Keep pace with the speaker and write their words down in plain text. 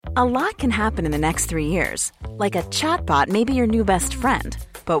A lot can happen in the next 3 years. Like a chatbot may be your new best friend.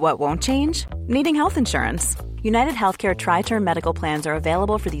 But what won't change? Needing health insurance. United Healthcare Tri-Term Medical Plans are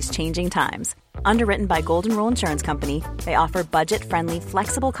available for these changing times. Underwritten by Golden Rule Insurance Company, they offer budget-friendly,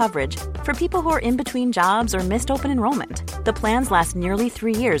 flexible coverage for people who are in between jobs or missed open enrollment. The plans last nearly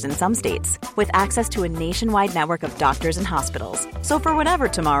 3 years in some states, with access to a nationwide network of doctors and hospitals. So for whatever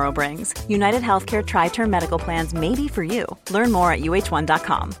tomorrow brings, United Healthcare Tri-Term Medical Plans may be for you. Learn more at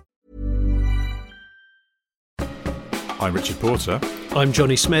uh1.com. I'm Richard Porter. I'm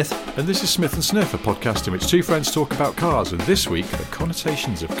Johnny Smith. And this is Smith & Sniff, a podcast in which two friends talk about cars, and this week, the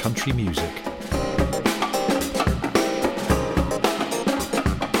connotations of country music.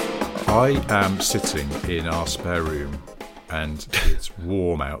 I am sitting in our spare room, and it's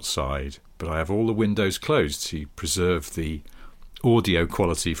warm outside, but I have all the windows closed to preserve the audio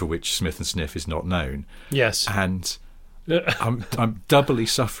quality for which Smith & Sniff is not known. Yes. And I'm doubly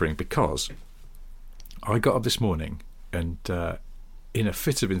suffering because I got up this morning and in a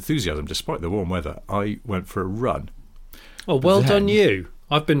fit of enthusiasm, despite the warm weather, I went for a run. Oh, well done you.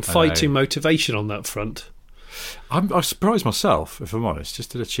 I've been fighting motivation on that front. I surprised myself, if I'm honest.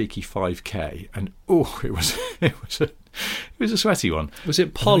 Just did a cheeky 5k, and it was a sweaty one. Was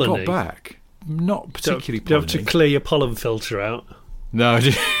it pollen-y? I got back, not particularly pollen-y. Do you have to clear your pollen filter out? No,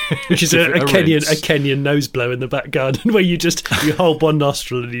 which is a Kenyan nose blow in the back garden where you hold one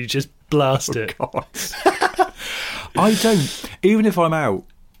nostril and you just blast it. God. I don't, even if I'm out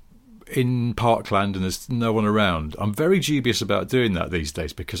in Parkland and there's no one around, I'm very dubious about doing that these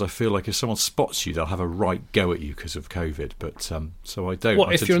days because I feel like if someone spots you, they'll have a right go at you because of COVID. But so I don't.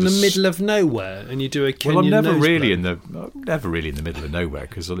 What if you're in the middle of nowhere and you do a Kenyan nose blow? Well, I'm never really in the middle of nowhere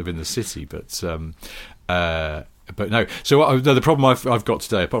because I live in the city. But no. So the problem I've got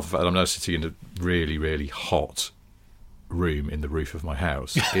today, apart from the fact that I'm now sitting in a really, really hot room in the roof of my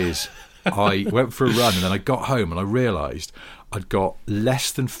house, is I went for a run and then I got home and I realised I'd got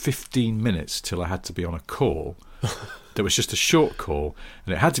less than 15 minutes till I had to be on a call. There was just a short call,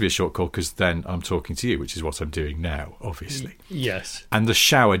 and it had to be a short call because then I'm talking to you, which is what I'm doing now, obviously. Yes. And the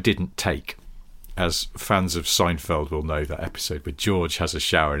shower didn't take. As fans of Seinfeld will know, that episode where George has a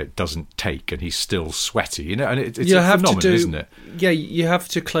shower and it doesn't take and he's still sweaty, and it's a phenomenon, isn't it? Yeah, you have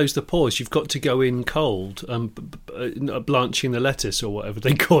to close the pores. You've got to go in cold, blanching the lettuce or whatever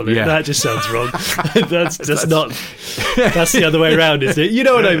they call it. Yeah. That just sounds wrong. That's the other way around, isn't it? You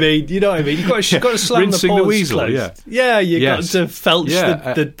know what I mean? You've got to slam rinsing the pores the weasel, closed. You've got to felch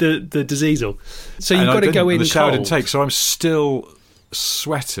the diseasel. So you've got to go in the shower cold. Didn't take, so I'm still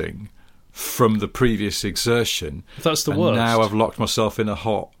sweating from the previous exertion. That's the worst. Now I've locked myself in a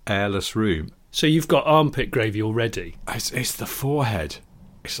hot, airless room. So you've got armpit gravy already? It's the forehead.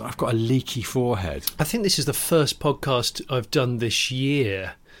 I've got a leaky forehead. I think this is the first podcast I've done this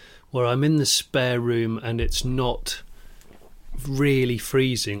year where I'm in the spare room and it's not really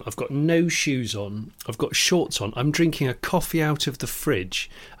freezing. I've got no shoes on. I've got shorts on. I'm drinking a coffee out of the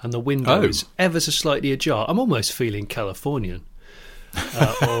fridge and the window is ever so slightly ajar. I'm almost feeling Californian.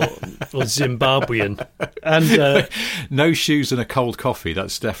 Or Zimbabwean, and no shoes and a cold coffee.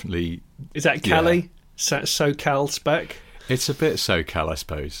 That's definitely. Is that Cali? SoCal spec? It's a bit SoCal, I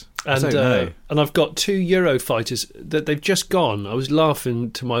suppose. And I've got two Eurofighters that they've just gone. I was laughing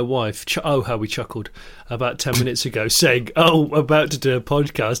to my wife. How we chuckled about 10 minutes ago, saying, about to do a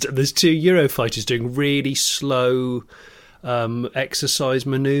podcast, and there's two Eurofighters doing really slow exercise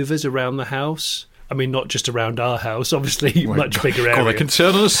manoeuvres around the house. I mean, not just around our house, obviously, much bigger area. I can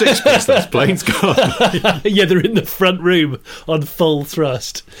turn on a sixpence, those planes gone. Yeah, they're in the front room on full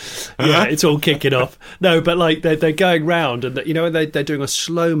thrust. Yeah, it's all kicking off. No, but like they're going round and, they're doing a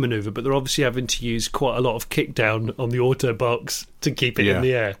slow manoeuvre, but they're obviously having to use quite a lot of kick down on the auto box to keep it in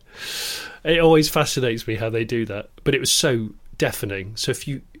the air. It always fascinates me how they do that. But it was so deafening. So if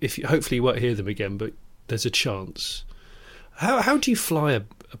you hopefully you won't hear them again, but there's a chance. How do you fly a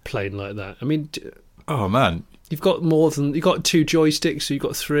plane like that? I mean, oh man, you've got two joysticks, so you've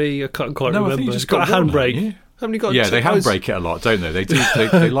got three. I can't quite remember. I think you just got a handbrake. Haven't you got? Yeah, they handbrake it a lot, don't they? They do.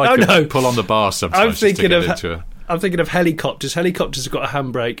 They like to pull on the bar sometimes. I'm thinking of helicopters. Helicopters have got a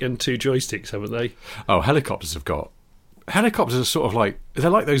handbrake and two joysticks, haven't they? Oh, helicopters are sort of like, they're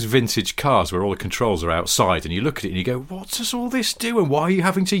like those vintage cars where all the controls are outside and you look at it and you go, what does all this do and why are you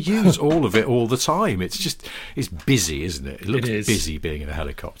having to use all of it all the time? It's busy, isn't it? It looks busy being in a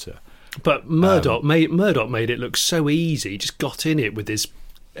helicopter. But Murdoch made it look so easy. He just got in it with his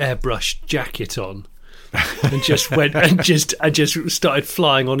airbrushed jacket on and just went and just started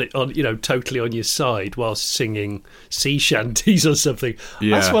flying on it, totally on your side whilst singing sea shanties or something.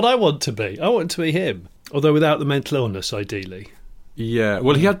 Yeah. That's what I want to be. I want to be him. Although without the mental illness, ideally. Yeah,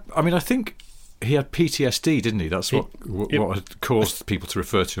 well, he had. I mean, I think he had PTSD, didn't he? That's what had caused people to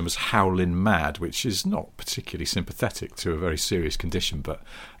refer to him as howlin' mad, which is not particularly sympathetic to a very serious condition. But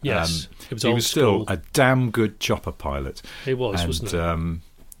yes, he was still a damn good chopper pilot. He was, wasn't it?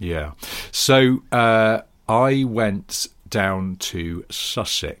 Yeah. So I went down to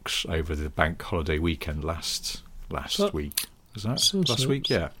Sussex over the bank holiday weekend last week. Was that last week?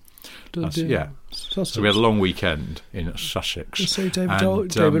 Yeah. Yeah. Sussex. So we had a long weekend in Sussex. You see David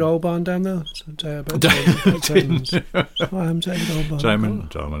Albarn down there? I am David Albarn.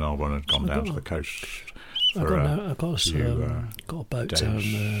 Damon Albarn had gone down to the coast. I've got a boat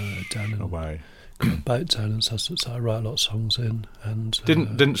down away. Boat down in Sussex. I write a lot of songs in, and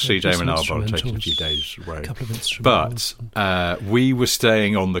didn't see Damon Albarn taking a few days away. A couple of instrumentals. But we were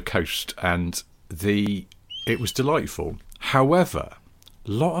staying on the coast, and it was delightful. However,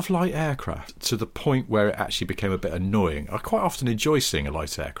 a lot of light aircraft to the point where it actually became a bit annoying. I quite often enjoy seeing a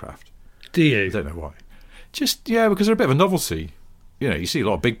light aircraft. Do you? I don't know why. Just because they're a bit of a novelty. You see a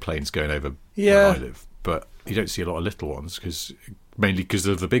lot of big planes going over where I live, but you don't see a lot of little ones mainly because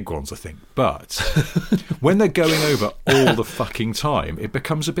of the big ones, I think. But when they're going over all the fucking time, it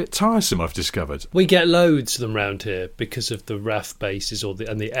becomes a bit tiresome, I've discovered. We get loads of them round here because of the RAF bases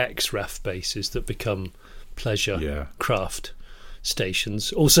and the ex-RAF bases that become pleasure craft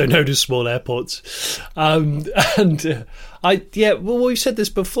stations, also known as small airports. We've said this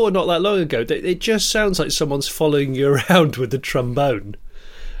before not that long ago. It just sounds like someone's following you around with the trombone.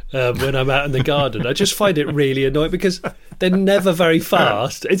 When I'm out in the garden, I just find it really annoying because they're never very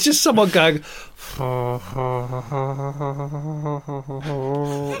fast. It's just someone going, and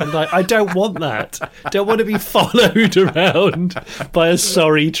I don't want that. Don't want to be followed around by a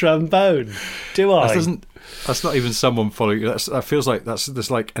sorry trombone, do I? That's not even someone following you. That feels like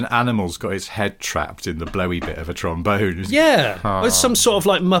there's like an animal's got its head trapped in the blowy bit of a trombone. Yeah, or it's some sort of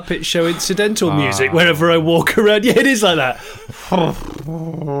like Muppet Show incidental music wherever I walk around. Yeah, it is like that.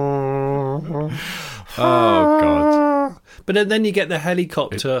 Oh God! But then you get the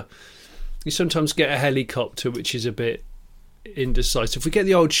helicopter. You sometimes get a helicopter which is a bit indecisive. We get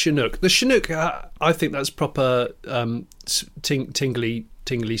the old Chinook. The Chinook, I think that's proper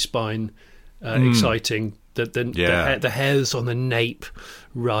tingly spine, exciting. The hairs on the nape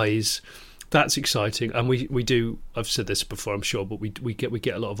rise. That's exciting, and we do. I've said this before, I'm sure, but we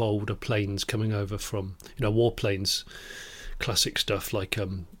get a lot of older planes coming over from warplanes, classic stuff like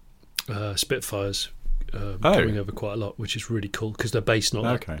Spitfires coming over quite a lot, which is really cool because they're based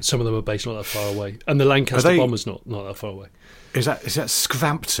some of them are based not that far away, and the Lancaster bombers not that far away. Is that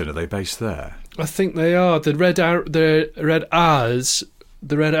Skvampton? Are they based there? I think they are. The Red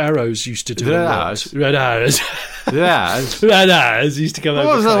Arrows used to do Red a Arrows? lot. Red Arrows. Yes. Red Arrows used to come over.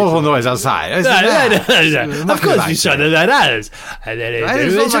 What was that awful noise outside? Of course you saw the Red Arrows. And then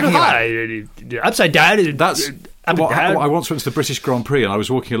it's upside down. That's... I once went to the British Grand Prix and I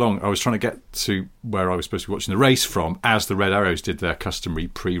was walking along. I was trying to get to where I was supposed to be watching the race from as the Red Arrows did their customary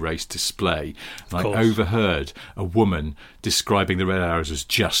pre-race display. And I overheard a woman describing the Red Arrows as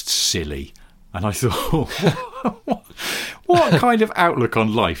just silly. And I thought, what kind of outlook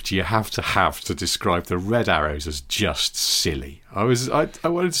on life do you have to describe the Red Arrows as just silly? I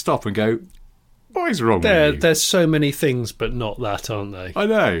wanted to stop and go, what is wrong with you? There's so many things, but not that, aren't they? I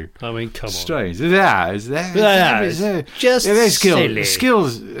know. I mean, come on. Strange. Just silly. They're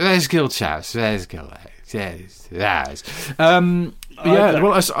skilled chaps. They're skilled. You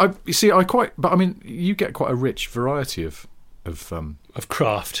see, but I mean, you get quite a rich variety of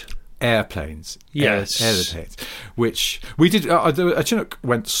craft. Airplanes, yes, airplanes, which we did. A Chinook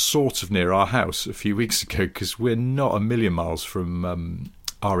went sort of near our house a few weeks ago because we're not a million miles from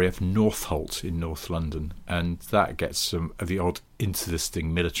RAF Northolt in North London, and that gets the odd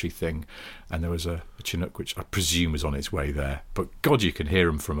interesting military thing. And there was a Chinook which I presume was on its way there, but God, you can hear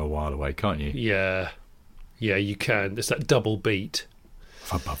them from a while away, can't you? Yeah, you can. There's that double beat.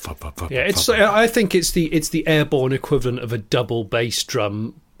 Yeah, I think it's the airborne equivalent of a double bass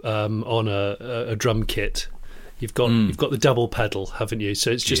drum. On a drum kit, you've got the double pedal, haven't you?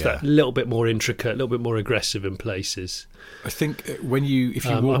 So it's just that little bit more intricate, a little bit more aggressive in places. I think if you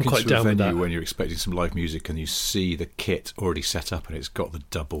walk into a venue when you're expecting some live music and you see the kit already set up and it's got the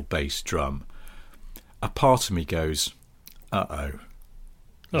double bass drum, a part of me goes, "Uh-oh,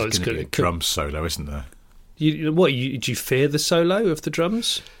 it's going to be a drum solo, isn't there?" Do you fear the solo of the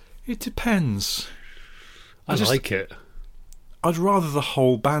drums? It depends. I like it. I'd rather the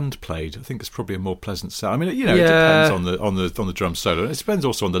whole band played. I think it's probably a more pleasant sound. I mean, it depends on the drum solo. It depends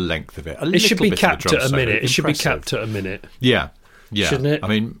also on the length of it. It should be capped at a minute. It should be capped at a minute. Yeah. Shouldn't it? I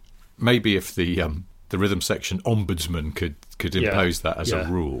mean, maybe if the the rhythm section ombudsman could impose that as a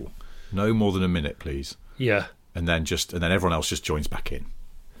rule. No more than a minute, please. Yeah. And then everyone else just joins back in,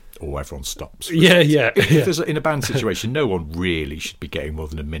 or everyone stops. If there's in a band situation, no one really should be getting more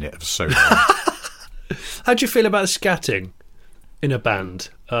than a minute of solo. How do you feel about scatting in a band?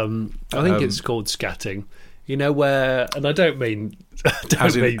 I think it's called scatting. You know where, and I don't mean, I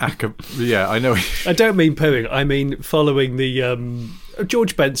know. I don't mean pooing. I mean following the.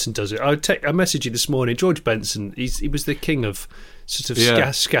 George Benson does it. I messaged you this morning. George Benson, he was the king of sort of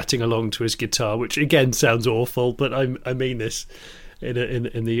scatting along to his guitar, which again sounds awful, but I mean this in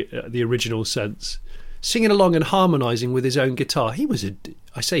the original sense. Singing along and harmonising with his own guitar. I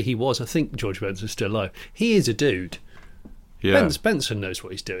think George Benson's still alive. He is a dude. Yeah. Benson knows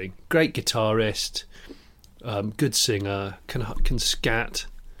what he's doing. Great guitarist, good singer, can scat.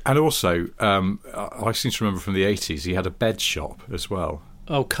 And also, I seem to remember from the 80s, he had a bed shop as well.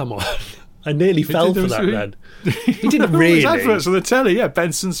 Oh, come on. I nearly fell for that then. He didn't really. Adverts on the telly,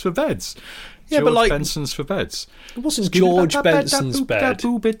 Benson's for beds. Yeah, George but like Benson's for beds. It wasn't George Benson's bed.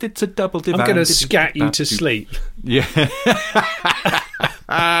 It's a double divan. I'm going to scat you to sleep. Yeah.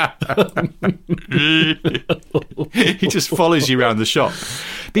 He just follows you around the shop.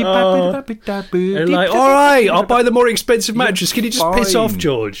 Like, all right, I'll buy the more expensive mattress. Can you just piss off,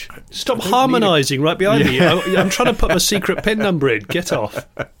 George? Stop harmonising right behind me. I'm trying to put my secret PIN number in. Get off.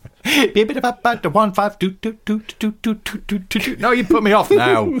 No, you put me off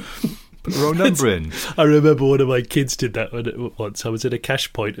now. Put the wrong number in. I remember one of my kids did that once. I was at a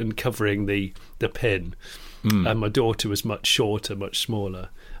cash point and covering the PIN, and my daughter was much shorter, much smaller,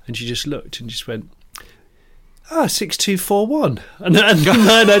 and she just looked and just went, 6241, and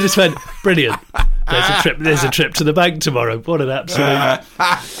I just went, brilliant. There's a trip to the bank tomorrow. What an absolute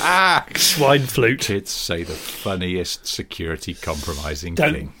swine flute. Kids say the funniest security compromising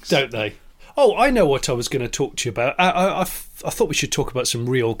things, don't they? Oh, I know what I was going to talk to you about. I thought we should talk about some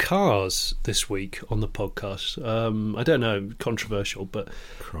real cars this week on the podcast. I don't know, controversial, but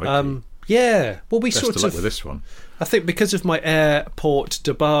yeah. Well, we Best sort of luck with this one. I think because of my airport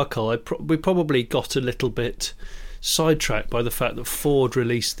debacle, we probably got a little bit sidetracked by the fact that Ford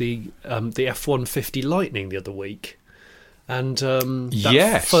released the F-150 Lightning the other week, and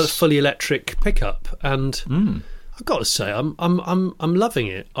fully electric pickup. And I've got to say, I'm loving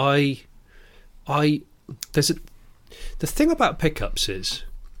it. The thing about pickups is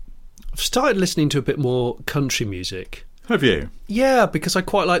I've started listening to a bit more country music. Have you? Yeah, because I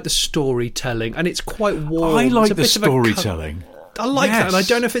quite like the storytelling, and it's quite warm. I like the storytelling. I like that, and I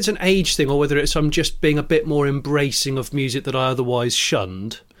don't know if it's an age thing or whether it's I'm just being a bit more embracing of music that I otherwise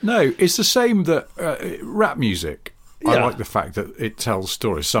shunned. No, it's the same that rap music. Yeah. I like the fact that it tells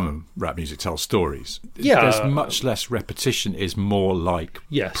stories. Some rap music tells stories. Yeah. There's much less repetition. Is more like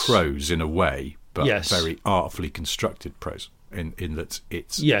prose in a way, but very artfully constructed prose in that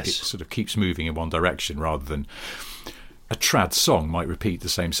it sort of keeps moving in one direction rather than a trad song might repeat the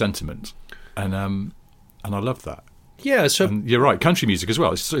same sentiment. And I love that. Yeah, so and you're right. Country music as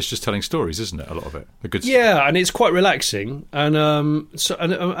well. It's just telling stories, isn't it? A lot of it. The good stuff. And it's quite relaxing. And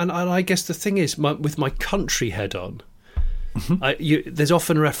and I guess the thing is, with my country head on, there's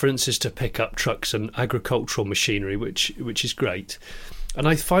often references to pickup trucks and agricultural machinery, which is great. And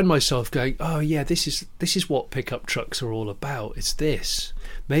I find myself going, oh yeah, this is what pickup trucks are all about. It's this.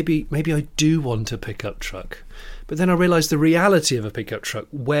 Maybe I do want a pickup truck, but then I realise the reality of a pickup truck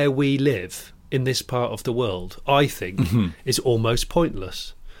where we live in this part of the world, I think, is almost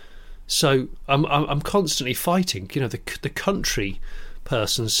pointless. So I'm constantly fighting, the country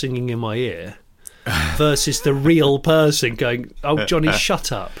person singing in my ear versus the real person going, "Oh, Johnny,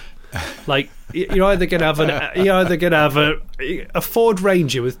 shut up!" Like you're either going to have a Ford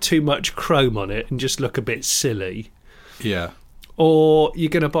Ranger with too much chrome on it and just look a bit silly, or you're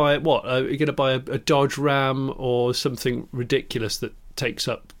going to buy you're going to buy a Dodge Ram or something ridiculous that takes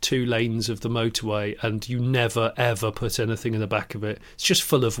up 2 lanes of the motorway and you never ever put anything in the back of it. It's just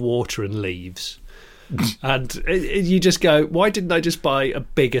full of water and leaves. And you just go, why didn't I just buy a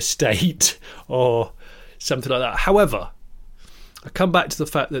big estate or something like that? However, I come back to the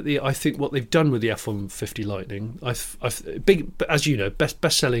fact that I think what they've done with the F-150 Lightning, as you know,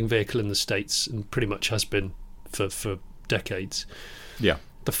 best-selling vehicle in the States and pretty much has been for decades. Yeah.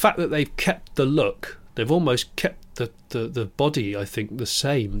 The fact that they've kept the look, they've almost kept the body, I think, the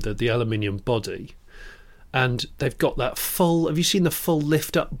same, the aluminium body, and they've got that full. Have you seen the full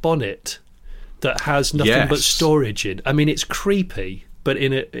lift-up bonnet that has nothing but storage in? I mean, it's creepy. but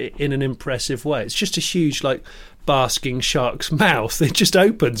in an impressive way. It's just a huge, like, basking shark's mouth. It just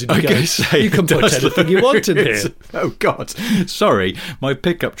opens and you go, you can put anything you want in here. Oh, God. Sorry, my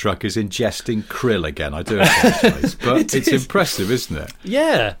pickup truck is ingesting krill again. I do apologise. But it's impressive, isn't it?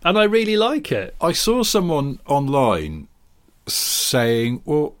 Yeah, and I really like it. I saw someone online saying,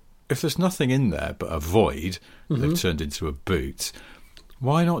 well, if there's nothing in there but a void they've turned into a boot,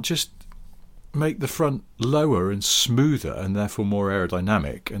 why not just make the front lower and smoother and therefore more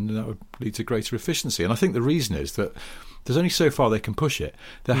aerodynamic, and that would lead to greater efficiency? And I think the reason is that there's only so far they can push it.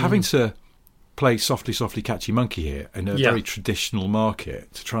 They're having to play softly, softly, catchy monkey here in a very traditional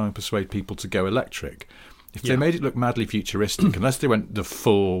market to try and persuade people to go electric. If they made it look madly futuristic, unless they went the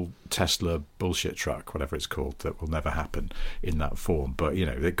full Tesla bullshit truck, whatever it's called, that will never happen in that form. But, you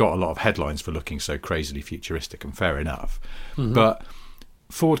know, they got a lot of headlines for looking so crazily futuristic, and fair enough. But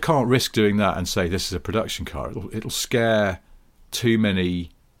Ford can't risk doing that and say this is a production car. It'll scare too many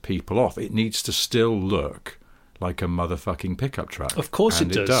people off. It needs to still look like a motherfucking pickup truck. Of course, it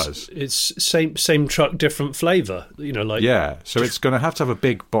does. It's same truck, different flavour. You know, like So it's going to have a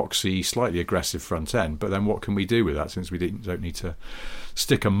big, boxy, slightly aggressive front end. But then what can we do with that, since we don't need to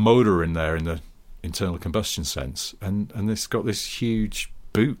stick a motor in there in the internal combustion sense? And it's got this huge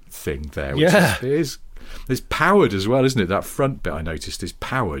boot thing there. Which is it's powered as well, isn't it? That front bit I noticed is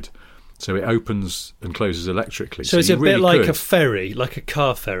powered, so it opens and closes electrically. So it's a bit like a ferry, like a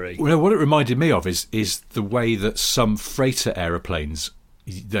car ferry. Well, what it reminded me of is the way that some freighter aeroplanes,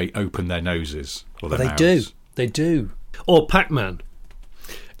 they open their noses or their mouths. They do. Or Pac-Man.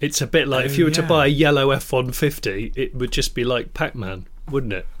 It's a bit like if you were to buy a yellow F-150, it would just be like Pac-Man,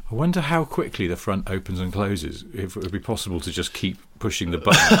 wouldn't it? I wonder how quickly the front opens and closes. If it would be possible to just keep pushing the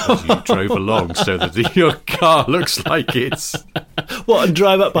button as you drove along, so that your car looks like it's... What, and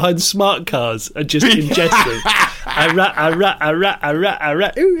drive up behind smart cars and just ingest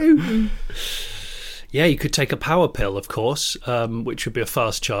it? Ooh. Yeah, you could take a power pill, of course, which would be a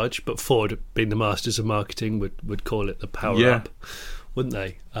fast charge, but Ford, being the masters of marketing, would call it the power up, wouldn't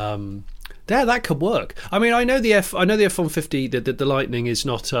they? Yeah, that could work. I mean, I know the F-150, the Lightning is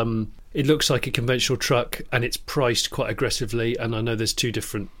not. It looks like a conventional truck, and it's priced quite aggressively. And I know there's two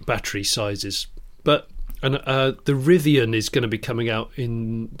different battery sizes, but the Rivian is going to be coming out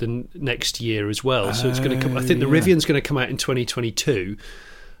in the next year as well. So it's going to come. I think the Rivian's going to come out in 2022,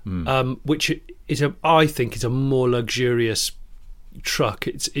 which is I think is a more luxurious truck.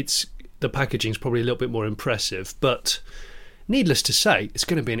 It's the packaging's probably a little bit more impressive, but needless to say, it's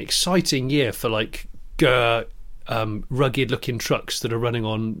going to be an exciting year for like rugged-looking trucks that are running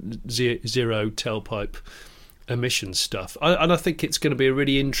on zero tailpipe emission stuff. And I think it's going to be a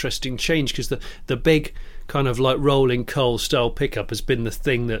really interesting change, because the big kind of like rolling coal style pickup has been the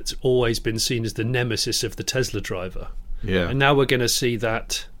thing that's always been seen as the nemesis of the Tesla driver. Yeah. And now we're going to see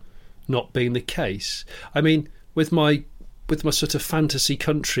that not being the case. I mean, with my sort of fantasy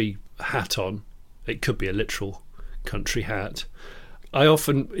country hat on, it could be a literal country hat,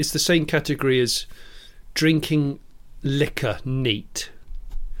 it's the same category as drinking liquor neat.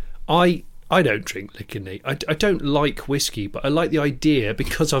 I don't drink liquor neat. I don't like whiskey, but I like the idea,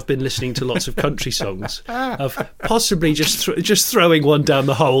 because I've been listening to lots of country songs, of possibly just throwing one down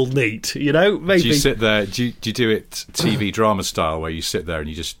the hole neat, you know? Maybe. Do you sit there, do you do it TV drama style, where you sit there and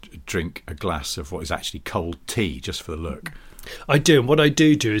you just drink a glass of what is actually cold tea just for the look? I do, and what I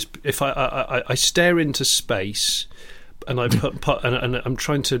do is, if I stare into space, and I put and I'm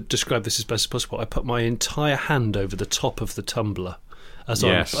trying to describe this as best as possible. I put my entire hand over the top of the tumbler as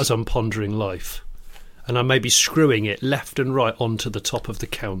I'm pondering life, and I may be screwing it left and right onto the top of the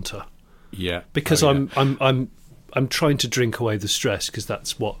counter. Yeah, because I'm trying to drink away the stress, because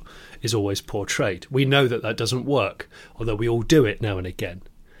that's what is always portrayed. We know that doesn't work, although we all do it now and again.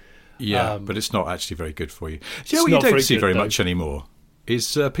 Yeah, but it's not actually very good for you. Do you know what you don't see very much anymore?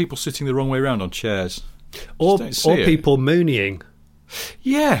 Is people sitting the wrong way around on chairs. Or people mooneying.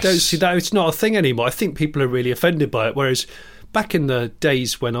 Yes. Don't see that. It's not a thing anymore. I think people are really offended by it, whereas back in the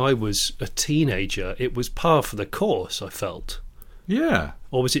days when I was a teenager, it was par for the course, I felt. Yeah.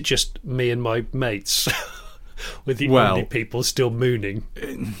 Or was it just me and my mates? With the only people still mooning.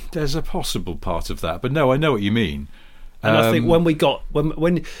 There's a possible part of that, but no, I know what you mean. And I think when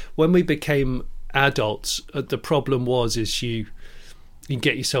we became adults, the problem is you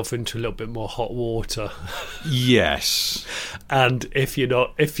get yourself into a little bit more hot water. Yes. And if you're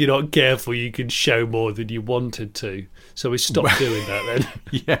not careful, you can show more than you wanted to. So we stopped doing that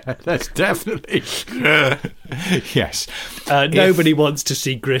then. Yeah, that's definitely yes. Nobody wants to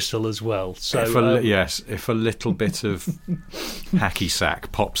see gristle as well. So if a little bit of hacky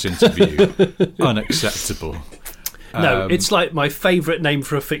sack pops into view, unacceptable. No, it's like my favourite name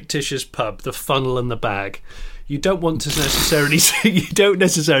for a fictitious pub, the Funnel and the Bag. You don't want to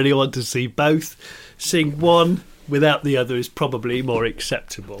necessarily want to see both. Seeing one without the other is probably more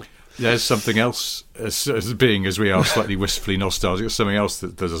acceptable. There's something else, as being as we are slightly wistfully nostalgic, something else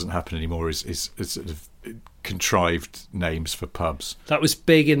that doesn't happen anymore is sort of contrived names for pubs. That was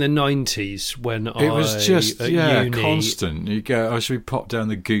big in the 90s when it was just uni, constant. You go, should we pop down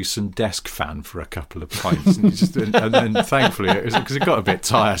the Goose and Desk fan for a couple of pints? And then thankfully, because it got a bit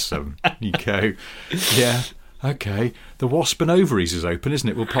tiresome, you go, yeah. Okay, the Wasp and Ovaries is open, isn't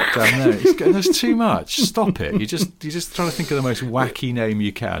it? We'll pop down there. There's too much. Stop it. You're just trying to think of the most wacky name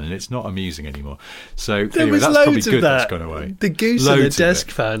you can, and it's not amusing anymore. So anyway, that's probably good that's gone away. The Goose and the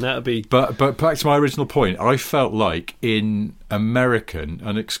Desk fan, that'd be. But back to my original point, I felt like in American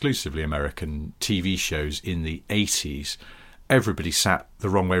and exclusively American TV shows in the 80s, everybody sat the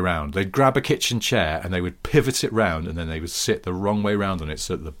wrong way round. They'd grab a kitchen chair and they would pivot it round, and then they would sit the wrong way round on it,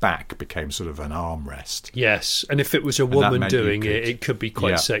 so that the back became sort of an armrest. Yes, and if it was a woman doing it, it could be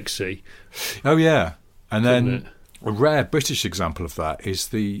quite sexy. Oh yeah, and then a rare British example of that is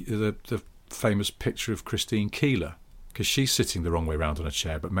the famous picture of Christine Keeler, because she's sitting the wrong way round on a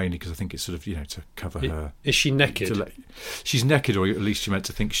chair, but mainly because I think it's sort of, to cover her. Is she naked? She's naked, or at least you're meant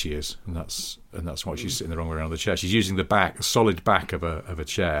to think she is, and that's why she's sitting the wrong way around the chair. She's using the solid back of a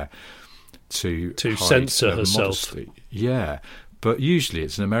chair to censor herself. Modesty. Yeah, but usually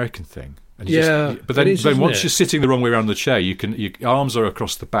it's an American thing. And but then once you're sitting the wrong way around the chair, your arms are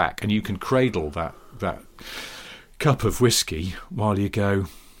across the back, and you can cradle that cup of whiskey while you go,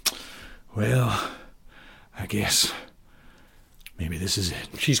 well, I guess maybe this is it.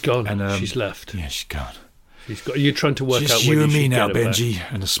 She's gone. And she's left. Yeah, she's gone. You're trying to work out. Just you and me now, Benji.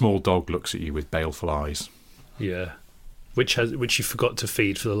 And a small dog looks at you with baleful eyes. Yeah, which you forgot to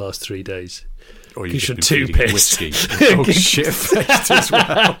feed for the last 3 days. Or you should too pissed. Whiskey. Oh, shit-faced as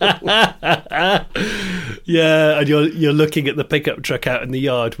well. Yeah, and you're looking at the pickup truck out in the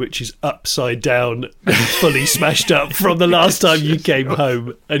yard, which is upside down and fully smashed up from the last time you came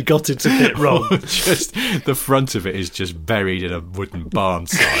home and got it a bit wrong. Just the front of it is just buried in a wooden barn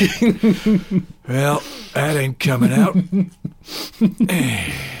side. Well, that ain't coming out.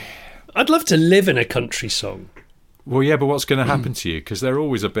 I'd love to live in a country song. Well, yeah, but what's going to happen to you? Because they're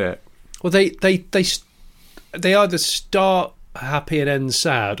always a bit... Well, they either start happy and end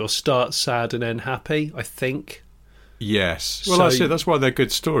sad, or start sad and end happy, I think. Yes. Well, that's it. That's why they're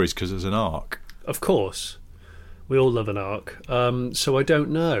good stories, because there's an arc. Of course. We all love an arc. So I don't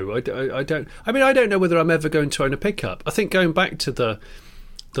know. I don't know whether I'm ever going to own a pickup. I think going back to the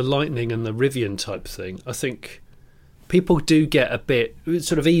Lightning and the Rivian type thing, I think people do get a bit,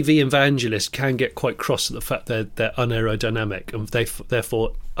 sort of EV evangelists can get quite cross at the fact they're unaerodynamic and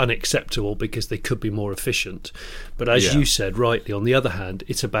therefore unacceptable because they could be more efficient. But as you said rightly, on the other hand,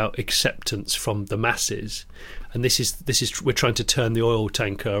 it's about acceptance from the masses, and this is we're trying to turn the oil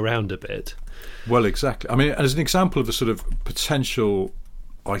tanker around a bit. Well, exactly. I mean, as an example of the sort of potential,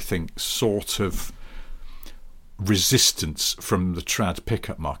 I think, sort of resistance from the trad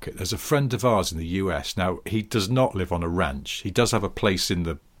pickup market, there's a friend of ours in the US. Now, he does not live on a ranch. He does have a place in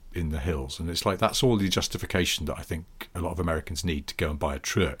the hills, and it's like that's all the justification that I think a lot of Americans need to go and buy a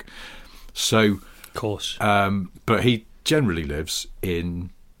truck. So, of course, but he generally lives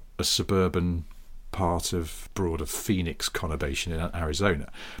in a suburban part of broader Phoenix conurbation in Arizona.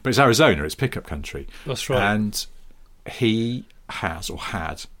 But it's Arizona, it's pickup country. That's right. And he has or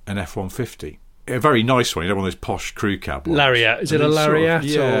had an F-150. A very nice one, one of those posh crew cab ones. Lariat. Is it a Lariat?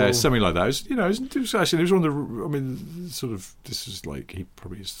 Yeah, something like that. It was one of the... I mean, sort of... This was like... He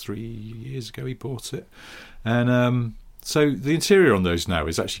probably is 3 years ago he bought it. And so the interior on those now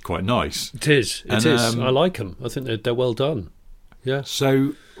is actually quite nice. It is. It is. I like them. I think they're well done. Yeah.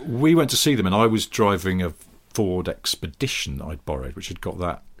 So we went to see them, and I was driving a Ford Expedition I'd borrowed, which had got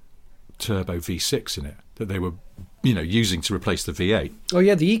that turbo V6 in it that they were... using to replace the V8. Oh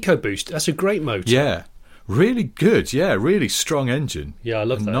yeah, the EcoBoost. That's a great motor. Yeah, really good. Yeah, really strong engine. Yeah, I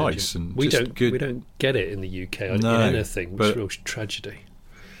love that. Nice engine. And we just good. We don't get it in the UK in anything. It's a real tragedy.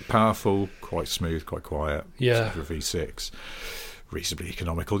 Powerful, quite smooth, quite quiet. Yeah, for a V6, reasonably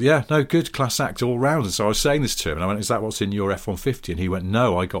economical. Yeah, no, good class act all round. And so I was saying this to him, and I went, "Is that what's in your F-150?" And he went,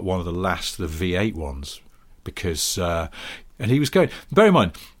 "No, I got one of the V8 ones because." And he was going. Bear in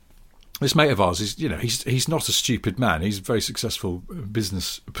mind, this mate of ours is, he's not a stupid man. He's a very successful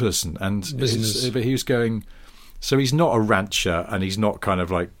business person, but he was going. So he's not a rancher, and he's not kind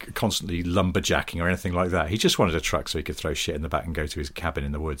of like constantly lumberjacking or anything like that. He just wanted a truck so he could throw shit in the back and go to his cabin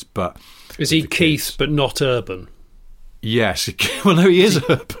in the woods. But is he Keith, but not urban? Yes. Well, no, he is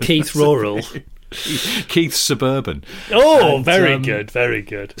urban. Keith rural. Keith's Suburban. Oh, And, very good, very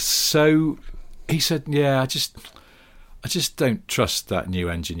good. So he said, "Yeah, I just don't trust that new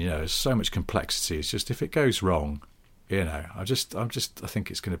engine. There's so much complexity. It's just if it goes wrong, I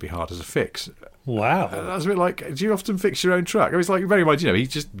think it's going to be hard as a fix." Wow. That's a bit like, do you often fix your own truck? It's like, very much,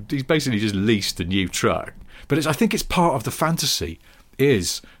 he's basically just leased a new truck. But I think it's part of the fantasy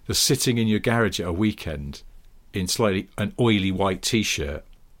is the sitting in your garage at a weekend in slightly an oily white T-shirt,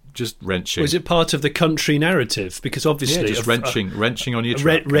 just wrenching. Was it part of the country narrative? Because obviously, just wrenching on your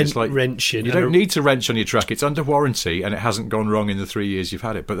truck. Wrenching. You don't need to wrench on your truck. It's under warranty, and it hasn't gone wrong in the 3 years you've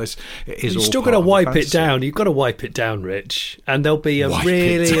had it. But it is. You've all still part got to of the wipe it fantasy. down. You've got to wipe it down, Rich, and there'll be a Wipe it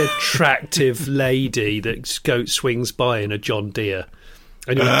really down. attractive lady that swings by in a John Deere,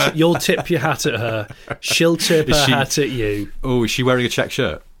 and you'll tip your hat at her. She'll tip her hat at you. Oh, is she wearing a check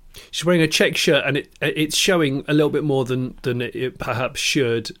shirt? She's wearing a check shirt, and it's showing a little bit more than it perhaps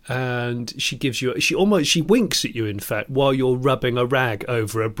should. And she gives you, she winks at you, in fact, while you're rubbing a rag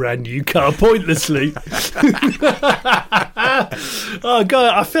over a brand new car pointlessly. Oh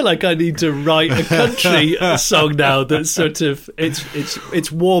God, I feel like I need to write a country song now that's sort of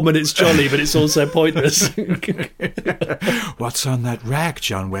it's warm and it's jolly, but it's also pointless. What's on that rag,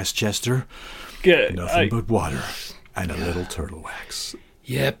 John Westchester? Good. Nothing but water and a little turtle wax.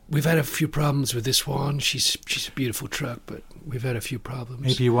 Yeah, we've had a few problems with this one. She's a beautiful truck, but we've had a few problems.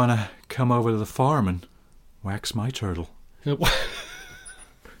 Maybe you want to come over to the farm and wax my turtle.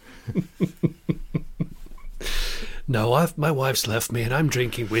 No, my wife's left me, and I'm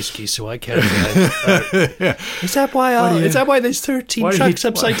drinking whiskey, so I can't. Is that why? Is that why there's 13 trucks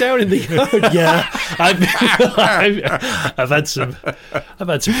upside down in the yard? Yeah, I've had some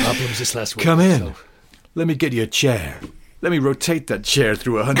problems this last week. Come in. So. Let me get you a chair. Let me rotate that chair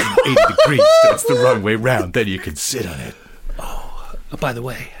through 180 degrees so it's the wrong way round. Then you can sit on it. Oh, by the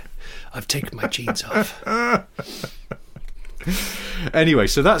way, I've taken my jeans off. Anyway,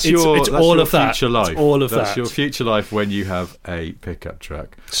 so that's It's your It's future life. all of That's that. your future life when you have a pickup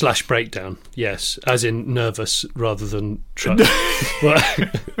truck. / breakdown, yes, as in nervous rather than truck.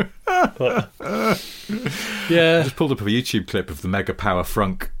 Yeah. I just pulled up a YouTube clip of the Mega Power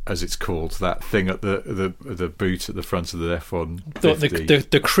Frunk, as it's called, that thing at the boot at the front of the F-150.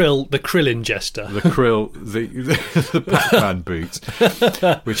 The krill ingester. The krill, the Pac-Man boot,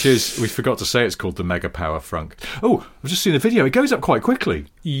 which is, we forgot to say it's called the Mega Power Frunk. Oh, I've just seen the video. It goes up quite quickly.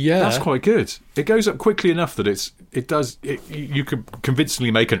 Yeah, that's quite good. It goes up quickly enough that you can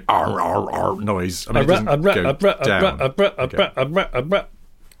convincingly make an R R R noise. I mean, it doesn't go down.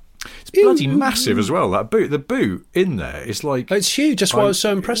 It's bloody massive as well. That boot, the boot in there is like, it's huge. That's why I was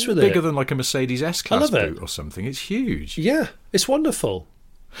so impressed with it. Bigger than like a Mercedes S-Class boot it. or something. It's huge. Yeah, it's wonderful.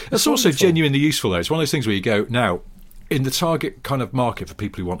 It's also genuinely useful though. It's one of those things where you go, now in the target kind of market for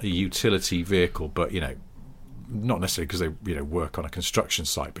people who want a utility vehicle, but not necessarily because they work on a construction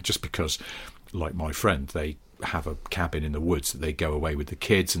site, but just because, like my friend, they have a cabin in the woods that they go away with the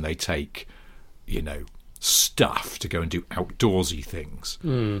kids and they take stuff to go and do outdoorsy things.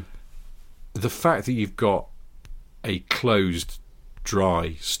 The fact that you've got a closed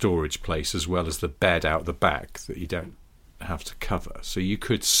dry storage place as well as the bed out the back that you don't have to cover, so you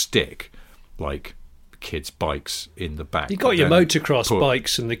could stick like kids' bikes in the back. You got your motocross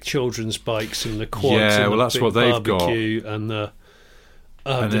bikes and the children's bikes and the quads. Yeah, and well, that's what they've barbecue got, and the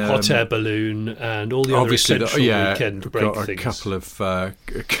hot air balloon and all the other essential weekend break got things. A couple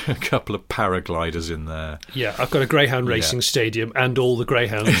of paragliders in there. Yeah, I've got a greyhound racing stadium and all the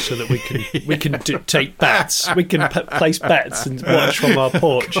greyhounds, so that we can take bets. We can place bets and watch from our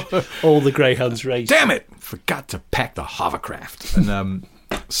porch all the greyhounds race. Damn it! Forgot to pack the hovercraft. And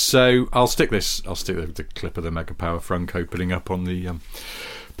so I'll stick the clip of the Mega Power Frunk opening up on the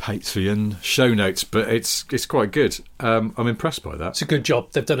Patreon show notes, but it's quite good. I'm impressed by that. It's a good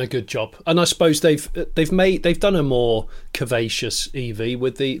job. They've done a good job, and I suppose they've done a more curvaceous EV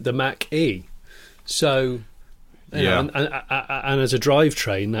with the Mach E. So, and as a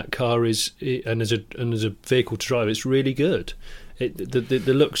drivetrain, that car is, and as a vehicle to drive, it's really good.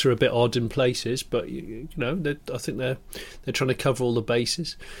 The looks are a bit odd in places, but I think they're trying to cover all the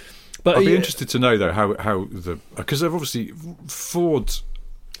bases. But I'd be interested to know though because they've obviously Ford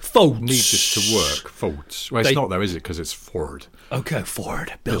needs it to work. Ford. Well, it's not though, is it? Because it's Ford. Okay,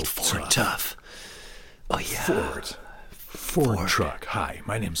 Ford. Built Ford tough. Oh yeah. Ford Truck. Hi,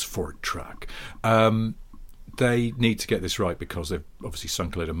 my name's Ford Truck. They need to get this right because they've obviously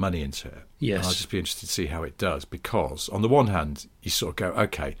sunk a load of money into it. Yes. And I'll just be interested to see how it does, because on the one hand, you sort of go,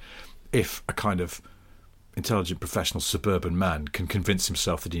 okay, if a kind of intelligent professional suburban man can convince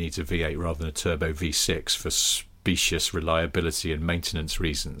himself that he needs a V8 rather than a turbo V6 for specious reliability and maintenance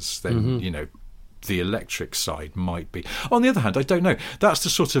reasons, then the electric side might be. On the other hand, I don't know. That's the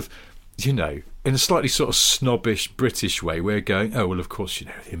sort of, in a slightly sort of snobbish British way, we're going, oh, well, of course,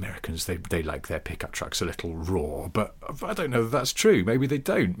 the Americans, they like their pickup trucks a little raw. But I don't know if that's true. Maybe they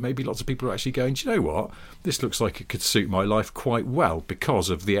don't. Maybe lots of people are actually going, do you know what? This looks like it could suit my life quite well because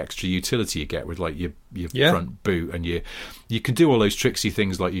of the extra utility you get with, like, your front boot. And you can do all those tricksy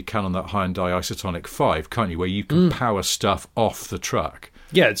things like you can on that Hyundai Isotonic 5, can't you, where you can power stuff off the truck.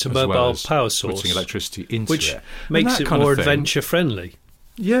 Yeah, it's a mobile power source. Putting electricity into which it. Which makes it more adventure-friendly.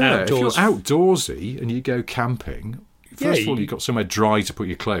 Yeah, if you're outdoorsy and you go camping, first of all, you've got somewhere dry to put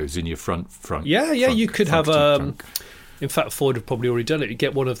your clothes in your front. Yeah, you could have. In fact, Ford have probably already done it. You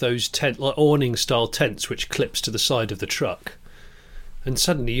get one of those awning-style tents which clips to the side of the truck, and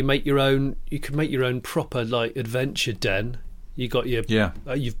suddenly you make your own. You can make your own proper adventure den. You got your.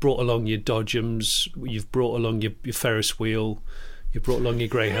 You've brought along your Dodgems. You've brought along your Ferris wheel. You brought along your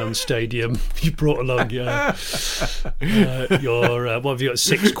Greyhound Stadium. You brought along your what have you got?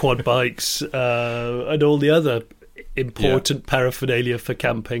 6 quad bikes and all the other important paraphernalia for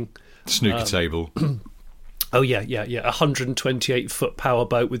camping. Snooker table. Oh yeah. 128-foot power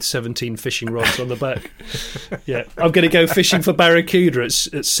boat with 17 fishing rods on the back. Yeah, I'm going to go fishing for barracuda at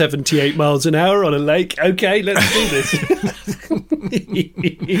 78 miles an hour on a lake. Okay, let's do this.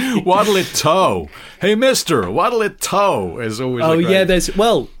 What'll it tow? Hey, mister, what'll it tow? Is always. Oh yeah,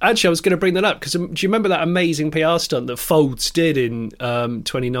 actually, I was going to bring that up because do you remember that amazing PR stunt that Folds did in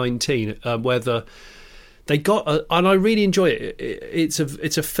 2019, where they got and I really enjoy it. It's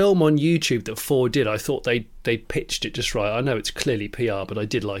a film on YouTube that Ford did. I thought they pitched it just right. I know it's clearly PR, but I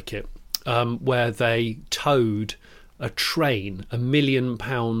did like it. Where they towed a train, £1 million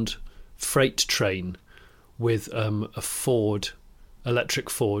freight train, with a electric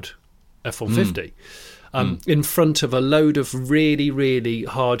Ford F-150 in front of a load of really, really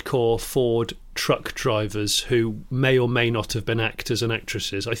hardcore Ford truck drivers who may or may not have been actors and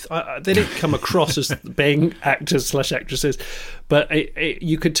actresses. They didn't come across as being actors/actresses, but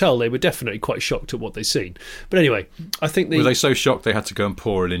you could tell they were definitely quite shocked at what they'd seen. But anyway, I think were they so shocked they had to go and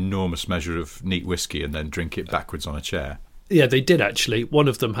pour an enormous measure of neat whiskey and then drink it backwards on a chair? Yeah, they did actually. One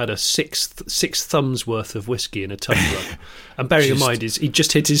of them had a six thumbs worth of whiskey in a tumbler. And bearing in mind, he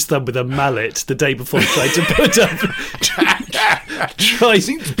just hit his thumb with a mallet the day before he tried to put up. He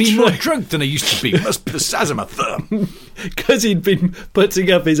seems to be more drunk than I used to be. It must be the size of my thumb. Because he'd been putting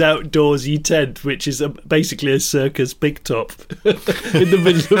up his outdoorsy tent, which is basically a circus big top in the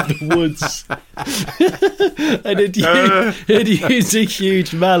middle of the woods. And he'd used a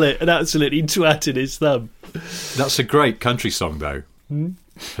huge mallet and absolutely twatted his thumb. That's a great country song, though.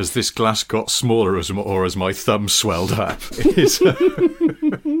 Has this glass got smaller or has my thumb swelled up? It's a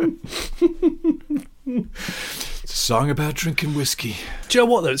song about drinking whiskey. Do you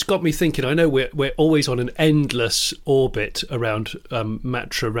know what, though? It's got me thinking. I know we're always on an endless orbit around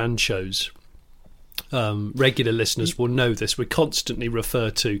Matra Ranchos. Regular listeners will know this. We constantly refer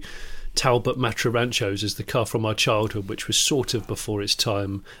to Talbot Matra Ranchos as the car from our childhood, which was sort of before its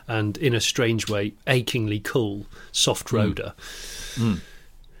time and, in a strange way, achingly cool, soft roader.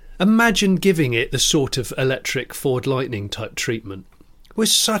 Imagine giving it the sort of electric Ford Lightning type treatment with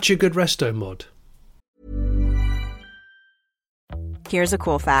such a good resto mod. Here's a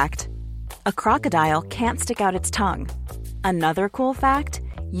cool fact. A crocodile can't stick out its tongue. Another cool fact,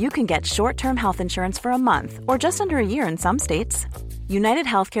 you can get short-term health insurance for a month or just under a year in some states. United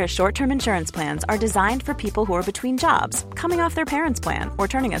Healthcare short-term insurance plans are designed for people who are between jobs, coming off their parents' plan, or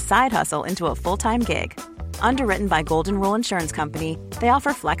turning a side hustle into a full-time gig. Underwritten by Golden Rule Insurance Company, they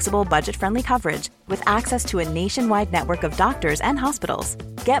offer flexible, budget-friendly coverage with access to a nationwide network of doctors and hospitals.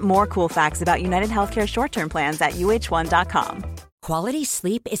 Get more cool facts about United Healthcare short-term plans at uh1.com. Quality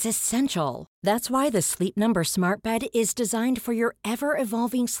sleep is essential. That's why the Sleep Number Smart Bed is designed for your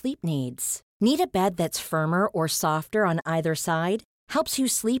ever-evolving sleep needs. Need a bed that's firmer or softer on either side? Helps you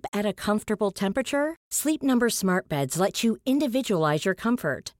sleep at a comfortable temperature? Sleep Number Smart Beds let you individualize your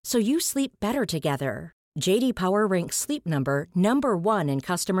comfort so you sleep better together. J.D. Power ranks Sleep Number number 1 in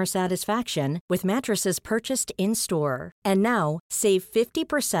customer satisfaction with mattresses purchased in-store. And now, save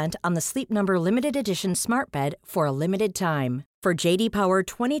 50% on the Sleep Number Limited Edition Smart Bed for a limited time. For J.D. Power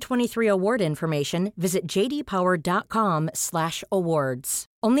 2023 award information, visit jdpower.com/awards.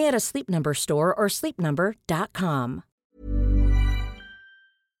 Only at a Sleep Number store or sleepnumber.com.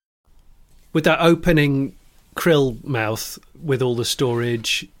 With that opening krill mouth with all the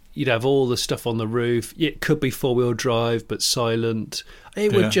storage, you'd have all the stuff on the roof. It could be four-wheel drive, but silent.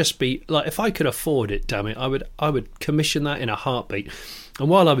 It would just be like, if I could afford it, damn it, I would commission that in a heartbeat. And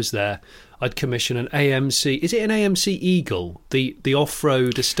while I was there, I'd commission an AMC. Is it an AMC Eagle, the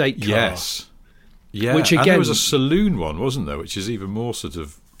off-road estate car? Yes. Yeah, which and again there was a saloon one, wasn't there, which is even more sort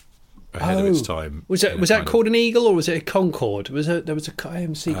of ahead of its time. Was that called an Eagle or was it a Concorde? There was a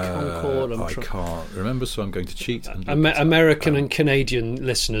AMC Concorde. I can't remember, so I'm going to cheat. And American and Canadian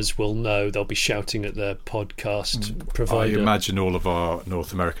listeners will know. They'll be shouting at their podcast provider. I imagine all of our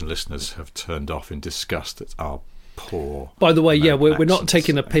North American listeners have turned off in disgust at our poor. By the way, American we're not accents.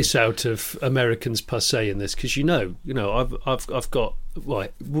 taking the piss out of Americans per se in this, because I've got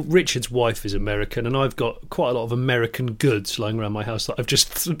Richard's wife is American, and I've got quite a lot of American goods lying around my house that I've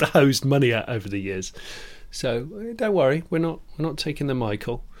just hosed money at over the years. So don't worry, we're not taking the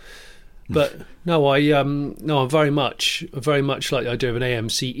Michael. But no, I'm very much like the idea of an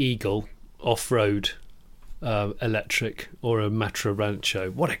AMC Eagle off-road electric or a Matra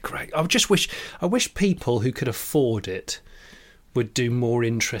Rancho. What a great! I wish people who could afford it would do more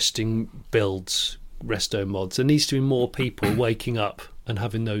interesting builds, resto mods. There needs to be more people waking up and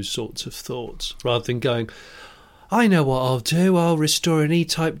having those sorts of thoughts rather than going, I know what I'll do. I'll restore an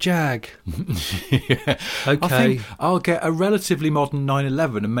E-Type Jag. Yeah. Okay. I think I'll get a relatively modern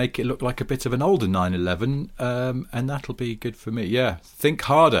 911 and make it look like a bit of an older 911, and that'll be good for me. Yeah, think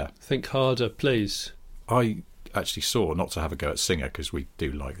harder. Think harder, please. I actually saw, not to have a go at Singer because we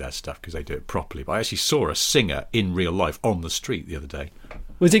do like their stuff because they do it properly, but I actually saw a Singer in real life on the street the other day.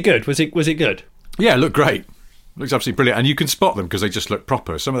 Was it good? Was it good? Yeah, it looked great. Looks absolutely brilliant, and you can spot them because they just look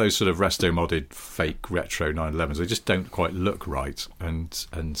proper. Some of those sort of resto modded fake retro 911s, they just don't quite look right, and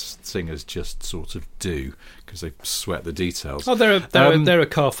Singers just sort of do because they sweat the details. Oh, they're a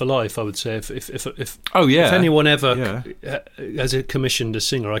car for life, I would say. If oh yeah, if anyone ever has commissioned a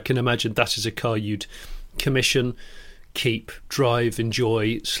Singer, I can imagine that is a car you'd commission, keep, drive,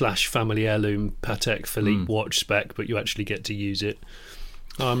 enjoy / family heirloom, Patek Philippe watch spec, but you actually get to use it.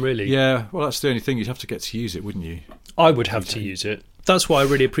 Yeah, well, that's the only thing. You'd have to get to use it, wouldn't you? I would have to use it. That's why I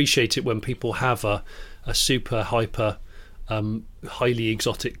really appreciate it when people have a super hyper, highly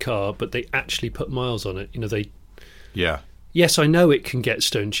exotic car, but they actually put miles on it. Yeah. Yes, I know it can get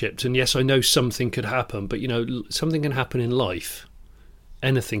stone chipped, and yes, I know something could happen, but something can happen in life.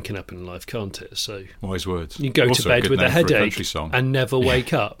 Anything can happen in life, can't it? So wise words. You go also to bed with a headache and never Yeah.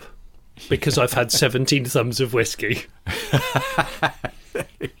 wake up because I've had 17 thumbs of whiskey.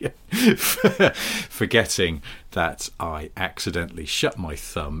 Forgetting that I accidentally shut my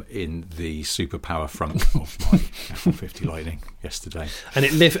thumb in the superpower front of my F-150 Lightning yesterday, and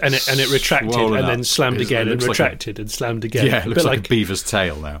it retracted Swollen and up. then slammed It again and looks like retracted and slammed again. Yeah, it looks But like a beaver's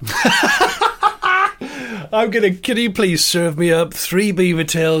tail now. Can you please serve me up 3 beaver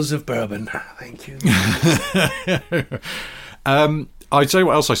tails of bourbon? Thank you. I'll tell you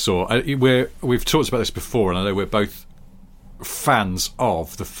what else I saw. We've talked about this before, and I know we're both fans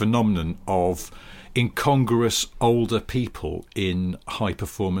of the phenomenon of incongruous older people in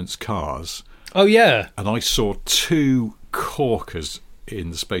high-performance cars. Oh, yeah. And I saw 2 corkers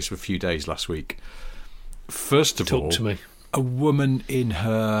in the space of a few days last week. First of all, Talk to me. a woman in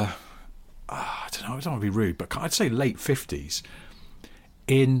her, I don't want to be rude, but I'd say late 50s,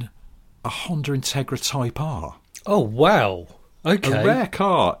 in a Honda Integra Type R. Oh, wow. Okay. A rare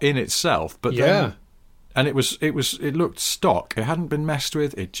car in itself, but then, and it looked stock. It hadn't been messed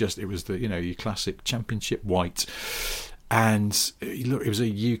with. It was the your classic championship white, and it was a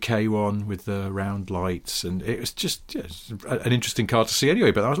UK one with the round lights, and it was just an interesting car to see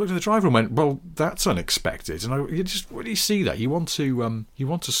anyway. But I was looking at the driver and went, "Well, that's unexpected." And when you see that, you want to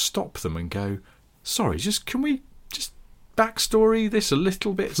stop them and go, "Sorry, can we just backstory this a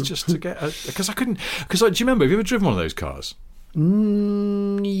little bit just to get because I couldn't do you remember? Have you ever driven one of those cars?"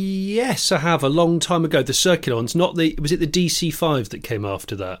 Yes, I have, a long time ago. The circular ones, was it the DC5 that came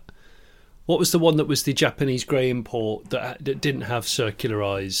after that? What was the one that was the Japanese grey import that didn't have circular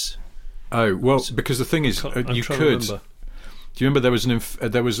eyes? Oh well, because the thing is, you could. Do you remember there was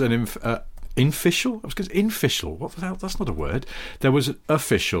an infficial? I was going to infficial. What the hell? That's not a word. There was an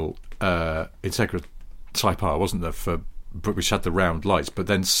official Integra Type R, wasn't there? Which had the round lights, but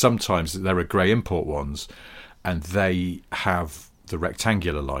then sometimes there are grey import ones. And they have the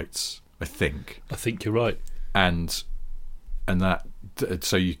rectangular lights, I think. I think you're right. And that,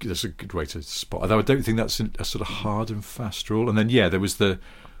 so that's a good way to spot. Although I don't think that's a sort of hard and fast rule. And then there was the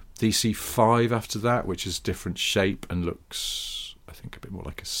DC5 after that, which is different shape and looks, I think, a bit more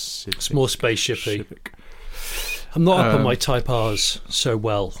like a Civic. It's more spaceshipy. I'm not up on my Type Rs so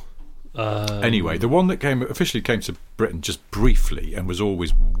well. Anyway, the one that officially came to Britain just briefly and was